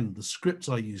again, the scripts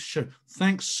I use show,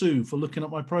 thanks, Sue, for looking at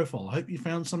my profile. I hope you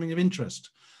found something of interest.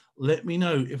 Let me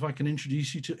know if I can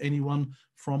introduce you to anyone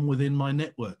from within my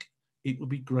network. It would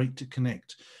be great to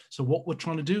connect. So what we're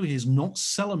trying to do is not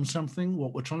sell them something.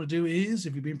 What we're trying to do is,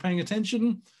 if you've been paying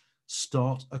attention,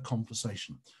 start a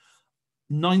conversation.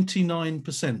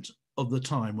 99% of the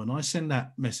time when I send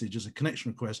that message as a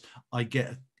connection request, I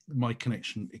get my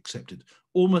connection accepted,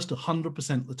 almost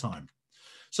 100% of the time.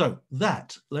 So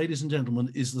that, ladies and gentlemen,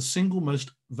 is the single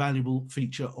most valuable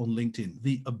feature on LinkedIn,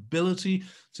 the ability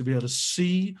to be able to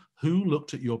see who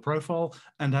looked at your profile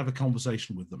and have a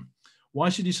conversation with them. Why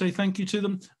should you say thank you to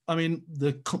them? I mean,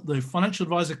 the financial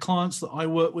advisor clients that I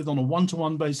work with on a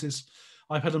one-to-one basis,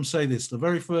 I've had them say this. The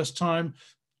very first time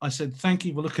I said, thank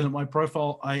you for looking at my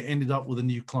profile, I ended up with a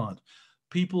new client.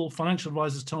 Financial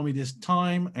advisors tell me this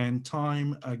time and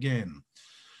time again.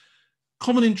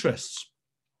 Common interests.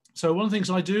 So one of the things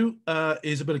I do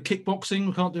is a bit of kickboxing.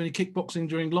 We can't do any kickboxing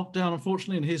during lockdown,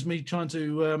 unfortunately. And here's me trying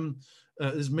to,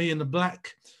 there's me in the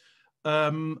black.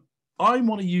 I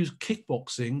want to use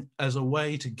kickboxing as a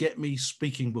way to get me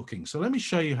speaking bookings. So let me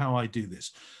show you how I do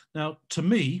this. Now, to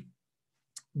me,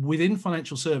 within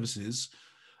financial services,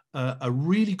 a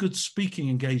really good speaking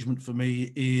engagement for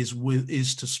me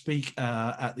is to speak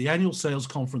at the annual sales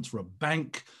conference for a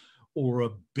bank or a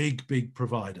big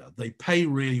provider. They pay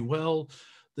really well.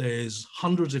 There's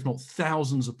hundreds, if not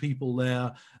thousands of people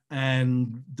there,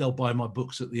 and they'll buy my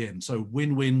books at the end. So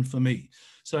win-win for me.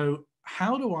 So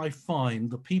how do I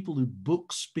find the people who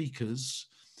book speakers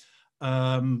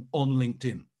on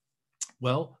LinkedIn?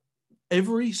 Well,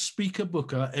 every speaker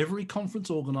booker, every conference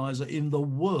organizer in the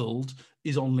world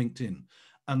is on LinkedIn.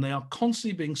 And they are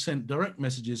constantly being sent direct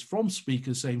messages from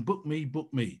speakers saying, book me, book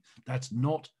me. That's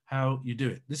not how you do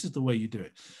it. This is the way you do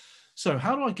it. So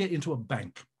how do I get into a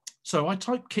bank? So I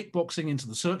type kickboxing into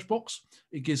the search box.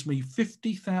 It gives me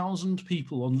 50,000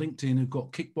 people on LinkedIn who've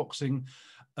got kickboxing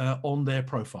on their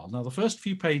profile. Now, the first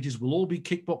few pages will all be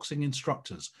kickboxing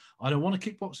instructors. I don't want a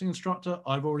kickboxing instructor.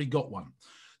 I've already got one.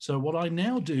 So what I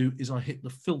now do is I hit the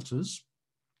filters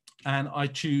and I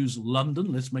choose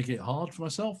London. Let's make it hard for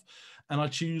myself. And I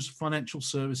choose financial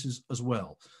services as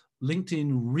well.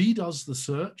 LinkedIn redoes the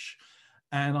search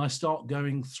and I start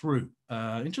going through.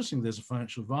 Interesting, there's a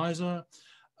financial advisor,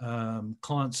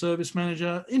 client service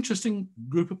manager, interesting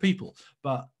group of people,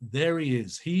 but there he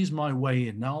is. He's my way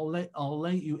in. Now I'll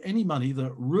lay you any money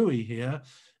that Rui here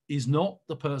is not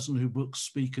the person who books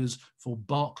speakers for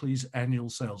Barclays annual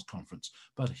sales conference,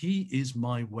 but he is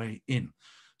my way in.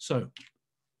 So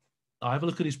I have a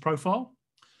look at his profile.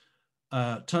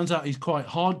 Turns out he's quite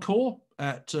hardcore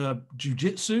at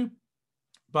jiu-jitsu,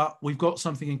 but we've got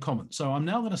something in common. So I'm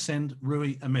now going to send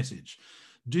Rui a message.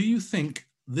 Do you think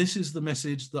this is the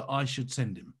message that I should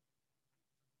send him?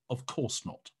 Of course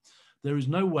not. There is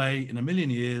no way in a million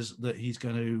years that he's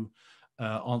going to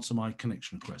answer my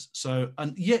connection request. So,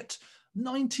 and yet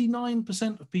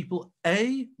 99% of people,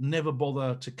 A, never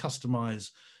bother to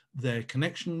customize their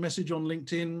connection message on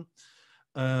LinkedIn,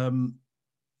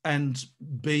 and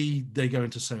B, they go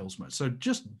into sales mode. So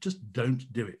just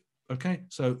don't do it, okay?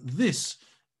 So this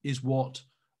is what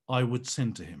I would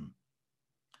send to him.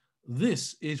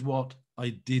 This is what I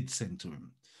did send to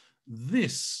him.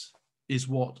 This is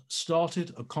what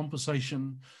started a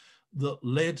conversation that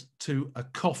led to a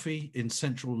coffee in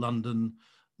central London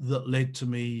that led to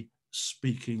me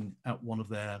speaking at one of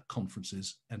their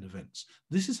conferences and events.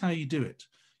 This is how you do it.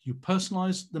 You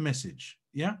personalize the message,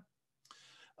 yeah?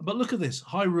 But look at this.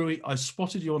 Hi, Rui. I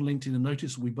spotted you on LinkedIn and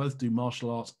noticed we both do martial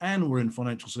arts and we're in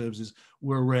financial services.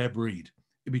 We're a rare breed.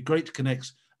 It'd be great to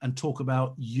connect and talk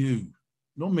about you.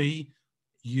 Not me,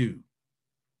 you.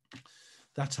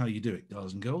 That's how you do it,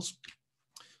 guys and girls.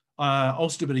 I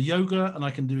also do a bit of yoga, and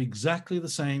I can do exactly the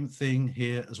same thing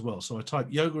here as well. So I type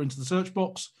yoga into the search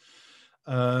box.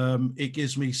 It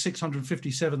gives me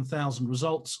 657,000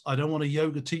 results. I don't want a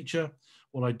yoga teacher.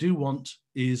 What I do want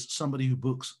is somebody who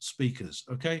books speakers,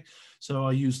 okay? So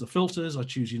I use the filters. I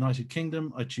choose United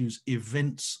Kingdom. I choose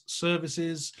events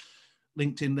services.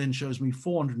 LinkedIn then shows me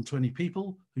 420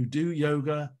 people who do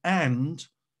yoga and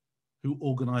who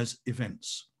organize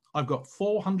events. I've got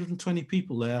 420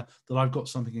 people there that I've got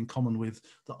something in common with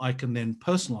that I can then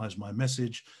personalize my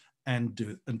message and do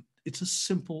it. And it's as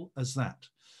simple as that.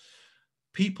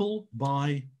 People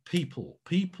buy people.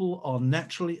 People are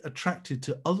naturally attracted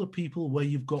to other people where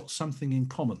you've got something in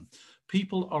common.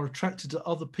 People are attracted to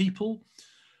other people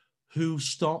who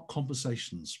start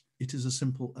conversations. It is as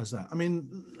simple as that. I mean,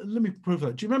 let me prove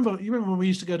that. Do you remember when we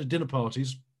used to go to dinner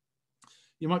parties?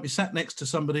 You might be sat next to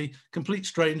somebody, complete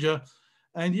stranger,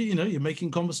 and you're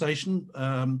making conversation.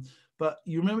 But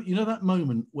you know that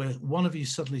moment where one of you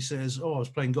suddenly says, "Oh, I was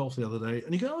playing golf the other day,"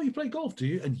 and you go, "Oh, you play golf, do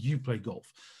you?" And you play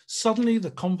golf. Suddenly,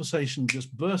 the conversation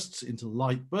just bursts into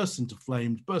light, bursts into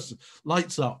flames,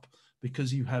 lights up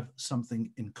because you have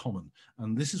something in common.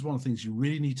 And this is one of the things you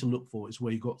really need to look for, is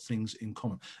where you've got things in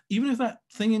common. Even if that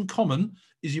thing in common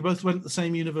is you both went to the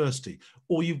same university,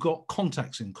 or you've got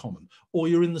contacts in common, or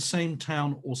you're in the same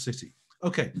town or city.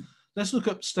 Okay. Let's look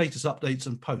up status updates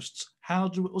and posts.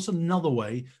 What's another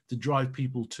way to drive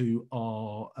people to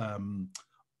our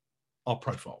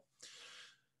profile?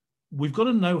 We've got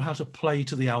to know how to play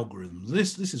to the algorithm.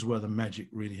 This is where the magic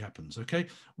really happens, okay?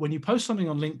 When you post something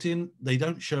on LinkedIn, they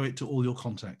don't show it to all your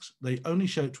contacts. They only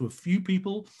show it to a few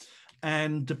people.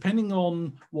 And depending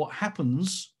on what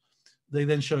happens, they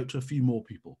then show it to a few more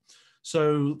people.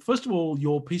 So first of all,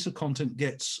 your piece of content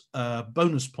gets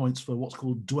bonus points for what's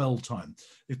called dwell time.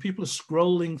 If people are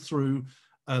scrolling through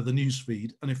the news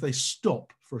feed, and if they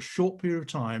stop for a short period of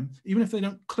time, even if they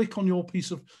don't click on your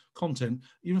piece of content,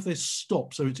 even if they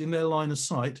stop, so it's in their line of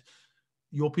sight,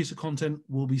 your piece of content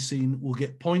will be seen, will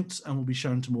get points, and will be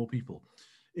shown to more people.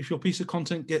 If your piece of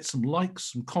content gets some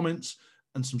likes, some comments,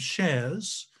 and some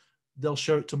shares, they'll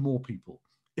show it to more people.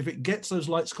 If it gets those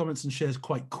likes, comments, and shares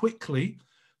quite quickly,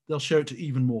 they'll show it to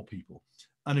even more people.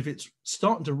 And if it's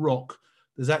starting to rock,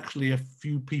 There's actually a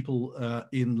few people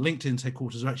in LinkedIn's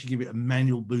headquarters who actually give it a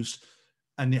manual boost,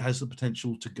 and it has the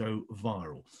potential to go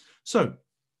viral. So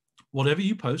whatever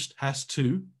you post has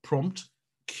to prompt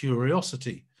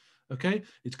curiosity. Okay,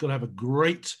 it's got to have a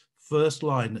great first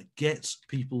line that gets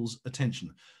people's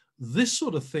attention. This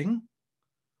sort of thing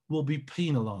will be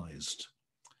penalized.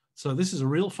 So this is a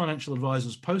real financial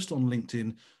advisor's post on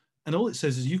LinkedIn, and all it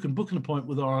says is you can book an appointment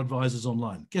with our advisors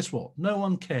online. Guess what? No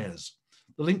one cares.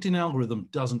 The LinkedIn algorithm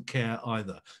doesn't care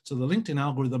either. So the LinkedIn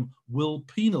algorithm will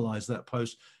penalize that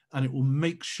post, and it will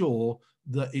make sure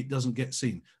that it doesn't get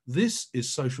seen. This is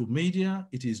social media.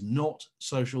 It is not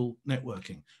social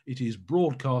networking. It is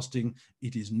broadcasting.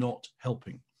 It is not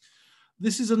helping.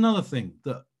 This is another thing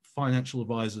that financial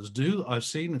advisors do. I've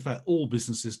seen, in fact, all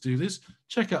businesses do this.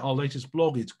 Check out our latest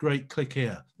blog. It's great. Click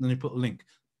here. And then you put a link.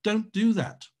 Don't do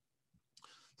that.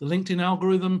 The LinkedIn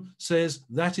algorithm says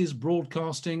that is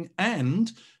broadcasting,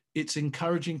 and it's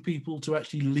encouraging people to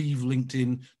actually leave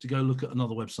LinkedIn to go look at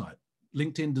another website.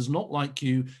 LinkedIn does not like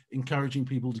you encouraging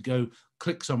people to go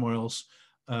click somewhere else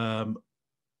and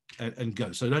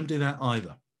go. So don't do that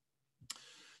either.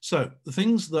 So the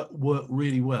things that work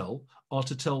really well are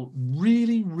to tell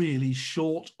really, really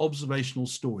short observational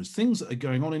stories, things that are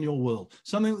going on in your world,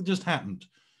 something that just happened.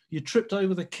 You tripped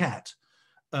over the cat.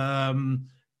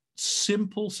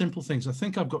 Simple things. I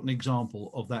think I've got an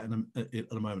example of that in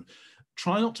a moment.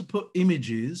 Try not to put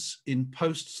images in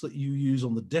posts that you use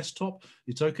on the desktop.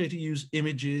 It's okay to use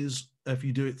images if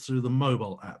you do it through the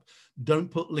mobile app. Don't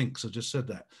put links. I just said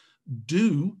that.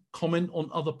 Do comment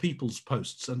on other people's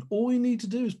posts. And all you need to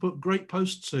do is put great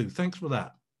posts too. Thanks for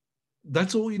that.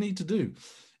 That's all you need to do.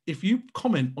 If you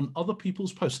comment on other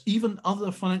people's posts, even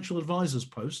other financial advisors'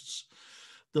 posts,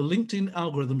 the LinkedIn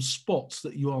algorithm spots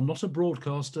that you are not a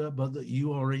broadcaster, but that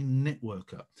you are a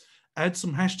networker. Add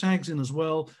some hashtags in as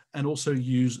well, and also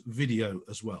use video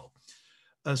as well.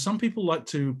 Some people like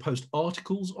to post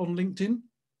articles on LinkedIn.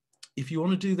 If you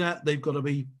want to do that, they've got to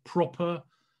be proper,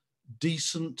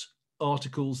 decent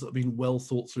articles that have been well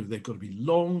thought through. They've got to be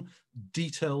long,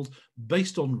 detailed,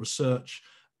 based on research,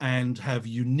 and have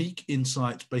unique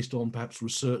insights based on perhaps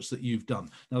research that you've done.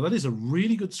 Now, that is a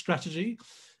really good strategy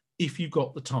if you've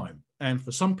got the time. And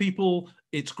for some people,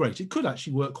 it's great. It could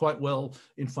actually work quite well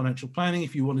in financial planning.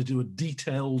 If you want to do a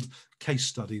detailed case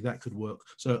study, that could work.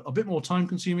 So a bit more time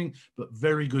consuming, but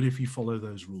very good if you follow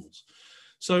those rules.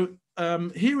 So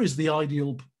here is the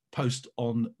ideal post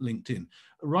on LinkedIn.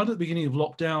 Right at the beginning of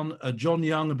lockdown, John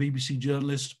Young, a BBC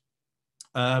journalist,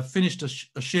 finished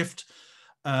a shift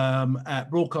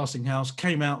at Broadcasting House,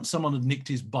 came out and someone had nicked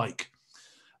his bike.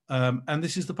 And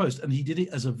this is the post. And he did it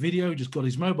as a video, just got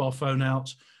his mobile phone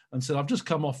out and said, I've just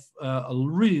come off a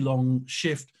really long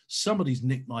shift. Somebody's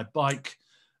nicked my bike.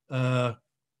 That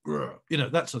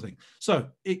sort of thing. So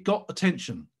it got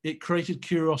attention. It created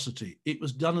curiosity. It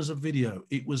was done as a video.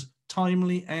 It was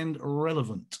timely and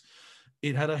relevant.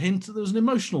 It had a hint that there was an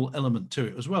emotional element to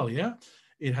it as well, yeah?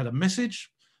 It had a message,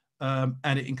 and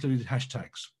it included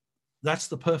hashtags. That's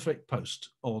the perfect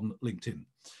post on LinkedIn.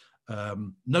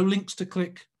 No links to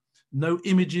click, no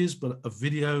images, but a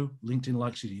video. LinkedIn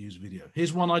likes you to use video.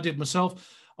 Here's one I did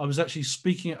myself. I was actually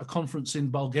speaking at a conference in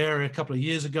Bulgaria a couple of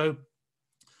years ago.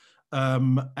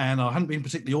 And I hadn't been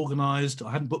particularly organized.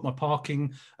 I hadn't booked my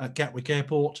parking at Gatwick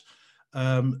Airport.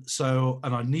 And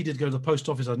I needed to go to the post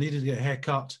office. I needed to get a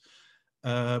haircut.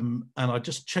 And I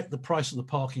just checked the price of the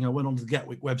parking. I went onto the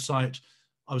Gatwick website.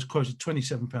 I was quoted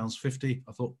 £27.50.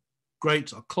 I thought,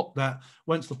 great, I clocked that,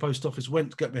 went to the post office,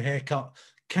 went to get my haircut,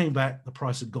 came back, the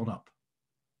price had gone up.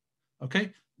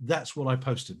 Okay, that's what I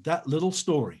posted, that little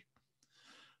story.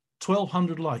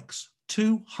 1,200 likes,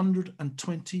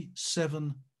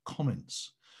 227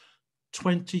 comments,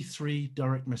 23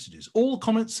 direct messages. All the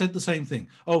comments said the same thing.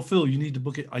 Oh, Phil, you need to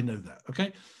book it. I know that,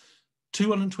 okay?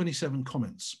 227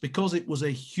 comments, because it was a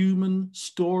human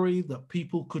story that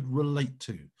people could relate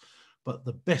to. But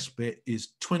the best bit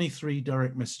is 23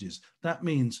 direct messages. That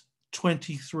means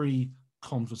 23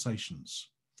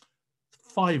 conversations,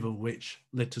 5 of which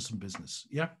led to some business.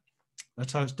 Yeah,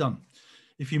 that's how it's done.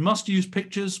 If you must use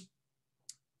pictures,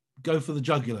 go for the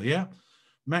jugular. Yeah,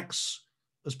 Max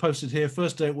has posted here,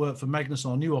 first day at work for Magnus,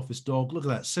 our new office dog. Look at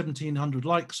that, 1,700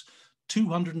 likes,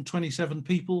 227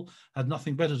 people had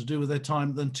nothing better to do with their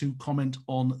time than to comment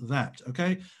on that.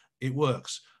 Okay, it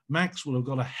works. Max will have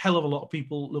got a hell of a lot of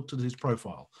people looked at his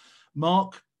profile.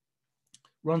 Mark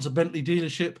runs a Bentley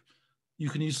dealership. You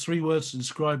can use 3 words to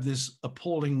describe this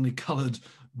appallingly coloured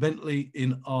Bentley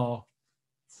in our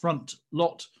front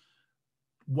lot.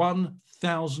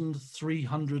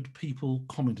 1,300 people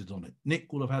commented on it.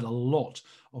 Nick will have had a lot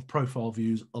of profile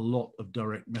views, a lot of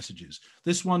direct messages.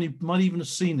 This one, you might even have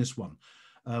seen this one.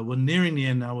 We're nearing the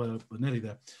end now, we're nearly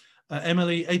there.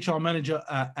 Emily, HR manager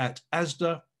at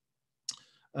Asda.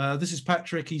 This is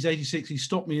Patrick, he's 86. He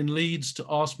stopped me in Leeds to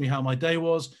ask me how my day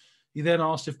was. He then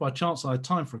asked if by chance I had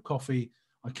time for a coffee.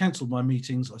 I cancelled my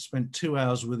meetings. I spent 2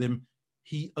 hours with him.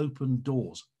 He opened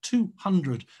doors.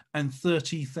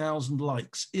 230,000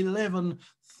 likes,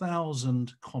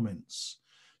 11,000 comments.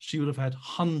 She would have had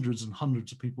hundreds and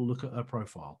hundreds of people look at her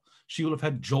profile. She will have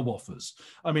had job offers.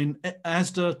 I mean,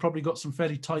 Asda probably got some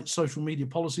fairly tight social media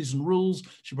policies and rules.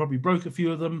 She probably broke a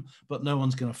few of them, but no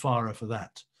one's going to fire her for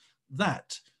that.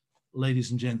 That,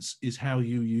 ladies and gents, is how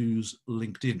you use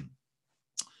LinkedIn.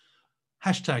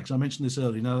 Hashtags, I mentioned this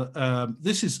earlier. Now,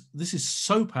 this is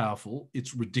so powerful,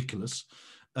 it's ridiculous.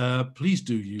 Please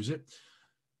do use it.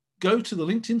 Go to the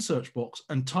LinkedIn search box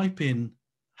and type in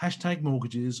hashtag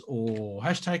mortgages or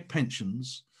hashtag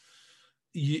pensions.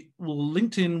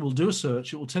 LinkedIn will do a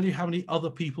search. It will tell you how many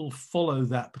other people follow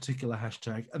that particular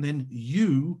hashtag, and then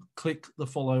you click the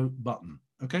follow button.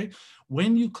 Okay,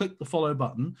 when you click the follow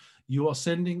button, you are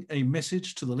sending a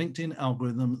message to the LinkedIn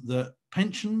algorithm that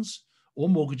pensions or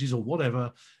mortgages or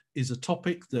whatever is a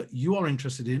topic that you are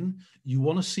interested in, you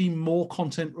want to see more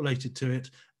content related to it,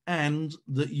 and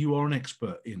that you are an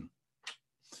expert in.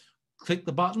 Click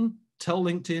the button, tell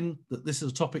LinkedIn that this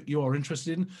is a topic you are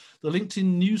interested in. The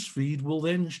LinkedIn newsfeed will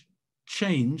then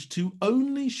change to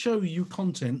only show you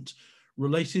content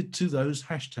related to those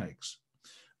hashtags.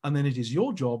 And then it is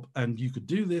your job, and you could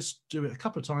do this, do it a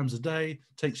couple of times a day,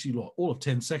 takes you all of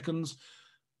 10 seconds,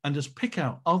 and just pick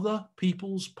out other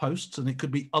people's posts, and it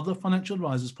could be other financial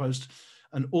advisors' posts,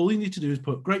 and all you need to do is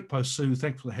put great post, Sue,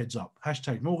 thanks for the heads up,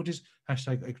 hashtag mortgages,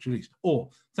 hashtag equity release, or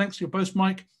thanks for your post,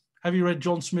 Mike, have you read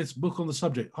John Smith's book on the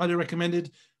subject? Highly recommended,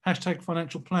 hashtag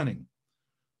financial planning.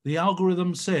 The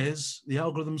algorithm says, the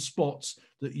algorithm spots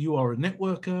that you are a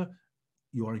networker,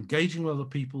 you are engaging with other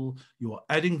people, you are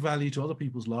adding value to other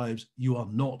people's lives, you are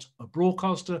not a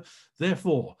broadcaster.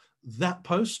 Therefore, that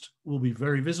post will be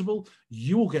very visible,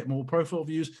 you will get more profile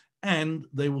views, and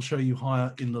they will show you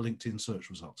higher in the LinkedIn search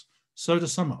results. So to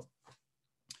sum up,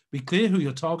 be clear who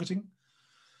you're targeting,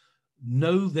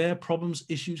 know their problems,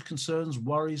 issues, concerns,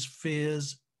 worries,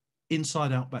 fears,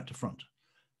 inside out, back to front.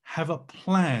 Have a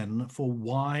plan for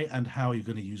why and how you're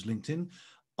going to use LinkedIn.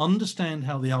 Understand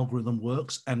how the algorithm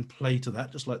works and play to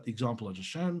that, just like the example I just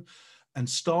shown, and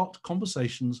start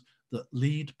conversations that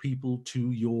lead people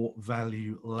to your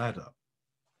value ladder.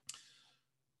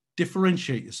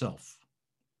 Differentiate yourself.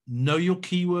 Know your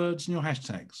keywords and your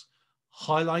hashtags.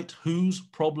 Highlight whose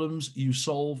problems you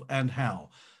solve and how.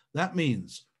 That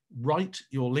means write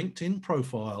your LinkedIn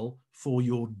profile for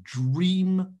your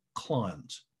dream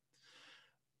client.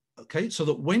 Okay, so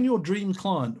that when your dream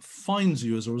client finds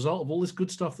you as a result of all this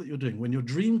good stuff that you're doing, when your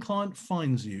dream client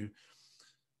finds you,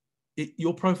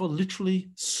 your profile literally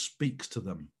speaks to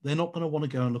them. They're not going to want to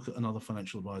go and look at another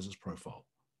financial advisor's profile.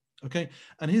 Okay,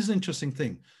 and here's an interesting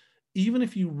thing. Even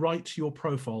if you write your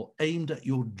profile aimed at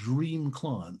your dream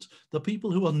client, the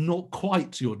people who are not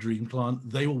quite your dream client,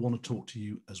 they will want to talk to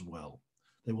you as well.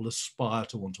 They will aspire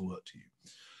to want to work to you.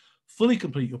 Fully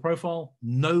complete your profile,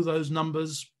 know those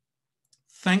numbers,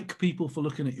 thank people for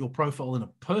looking at your profile in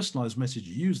a personalized message,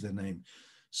 use their name,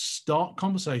 start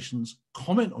conversations,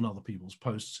 comment on other people's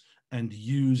posts, and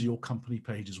use your company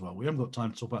page as well. We haven't got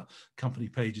time to talk about company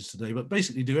pages today, but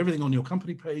basically do everything on your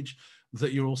company page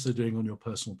that you're also doing on your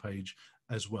personal page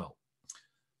as well.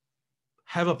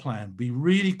 Have a plan, be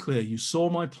really clear. You saw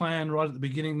my plan right at the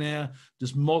beginning there.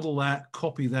 Just model that,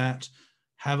 copy that,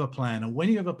 have a plan. And when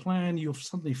you have a plan, you'll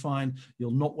suddenly find you're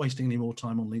not wasting any more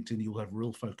time on LinkedIn. You'll have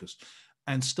real focus.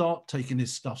 And start taking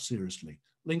this stuff seriously.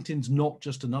 LinkedIn's not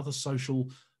just another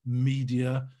social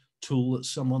media tool that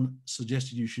someone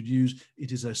suggested you should use.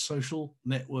 It is a social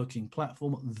networking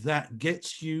platform that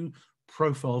gets you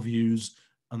profile views,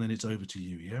 and then it's over to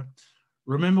you, yeah?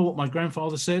 Remember what my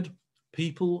grandfather said,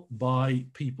 people buy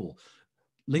people.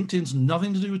 LinkedIn's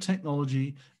nothing to do with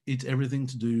technology, it's everything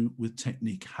to do with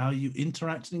technique, how you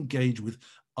interact and engage with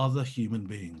other human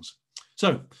beings.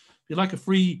 So if you'd like a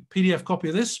free PDF copy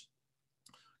of this,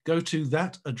 go to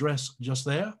that address just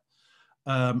there.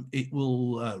 It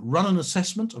will run an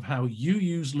assessment of how you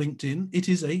use LinkedIn. It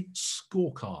is a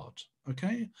scorecard,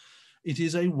 okay? It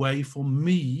is a way for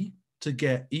me to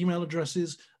get email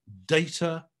addresses,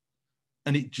 data,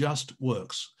 and it just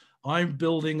works. I'm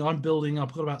building, I've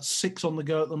got about 6 on the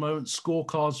go at the moment,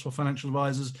 scorecards for financial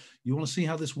advisors. You want to see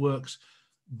how this works?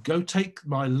 Go take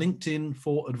my LinkedIn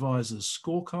for Advisors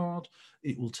scorecard.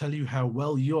 It will tell you how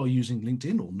well you are using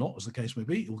LinkedIn or not, as the case may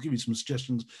be. It will give you some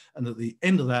suggestions. And at the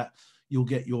end of that, you'll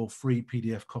get your free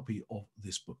PDF copy of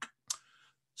this book.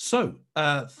 So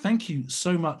thank you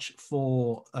so much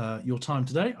for your time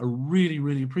today. I really,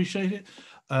 really appreciate it.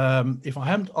 If I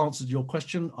haven't answered your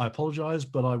question, I apologize,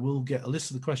 but I will get a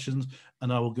list of the questions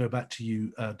and I will go back to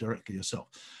you directly yourself.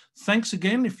 Thanks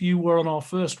again. If you were on our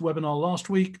first webinar last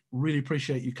week, really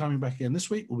appreciate you coming back again this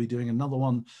week. We'll be doing another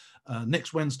one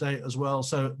next Wednesday as well.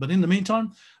 So, but in the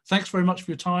meantime, thanks very much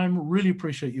for your time. Really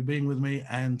appreciate you being with me,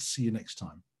 and see you next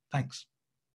time. Thanks.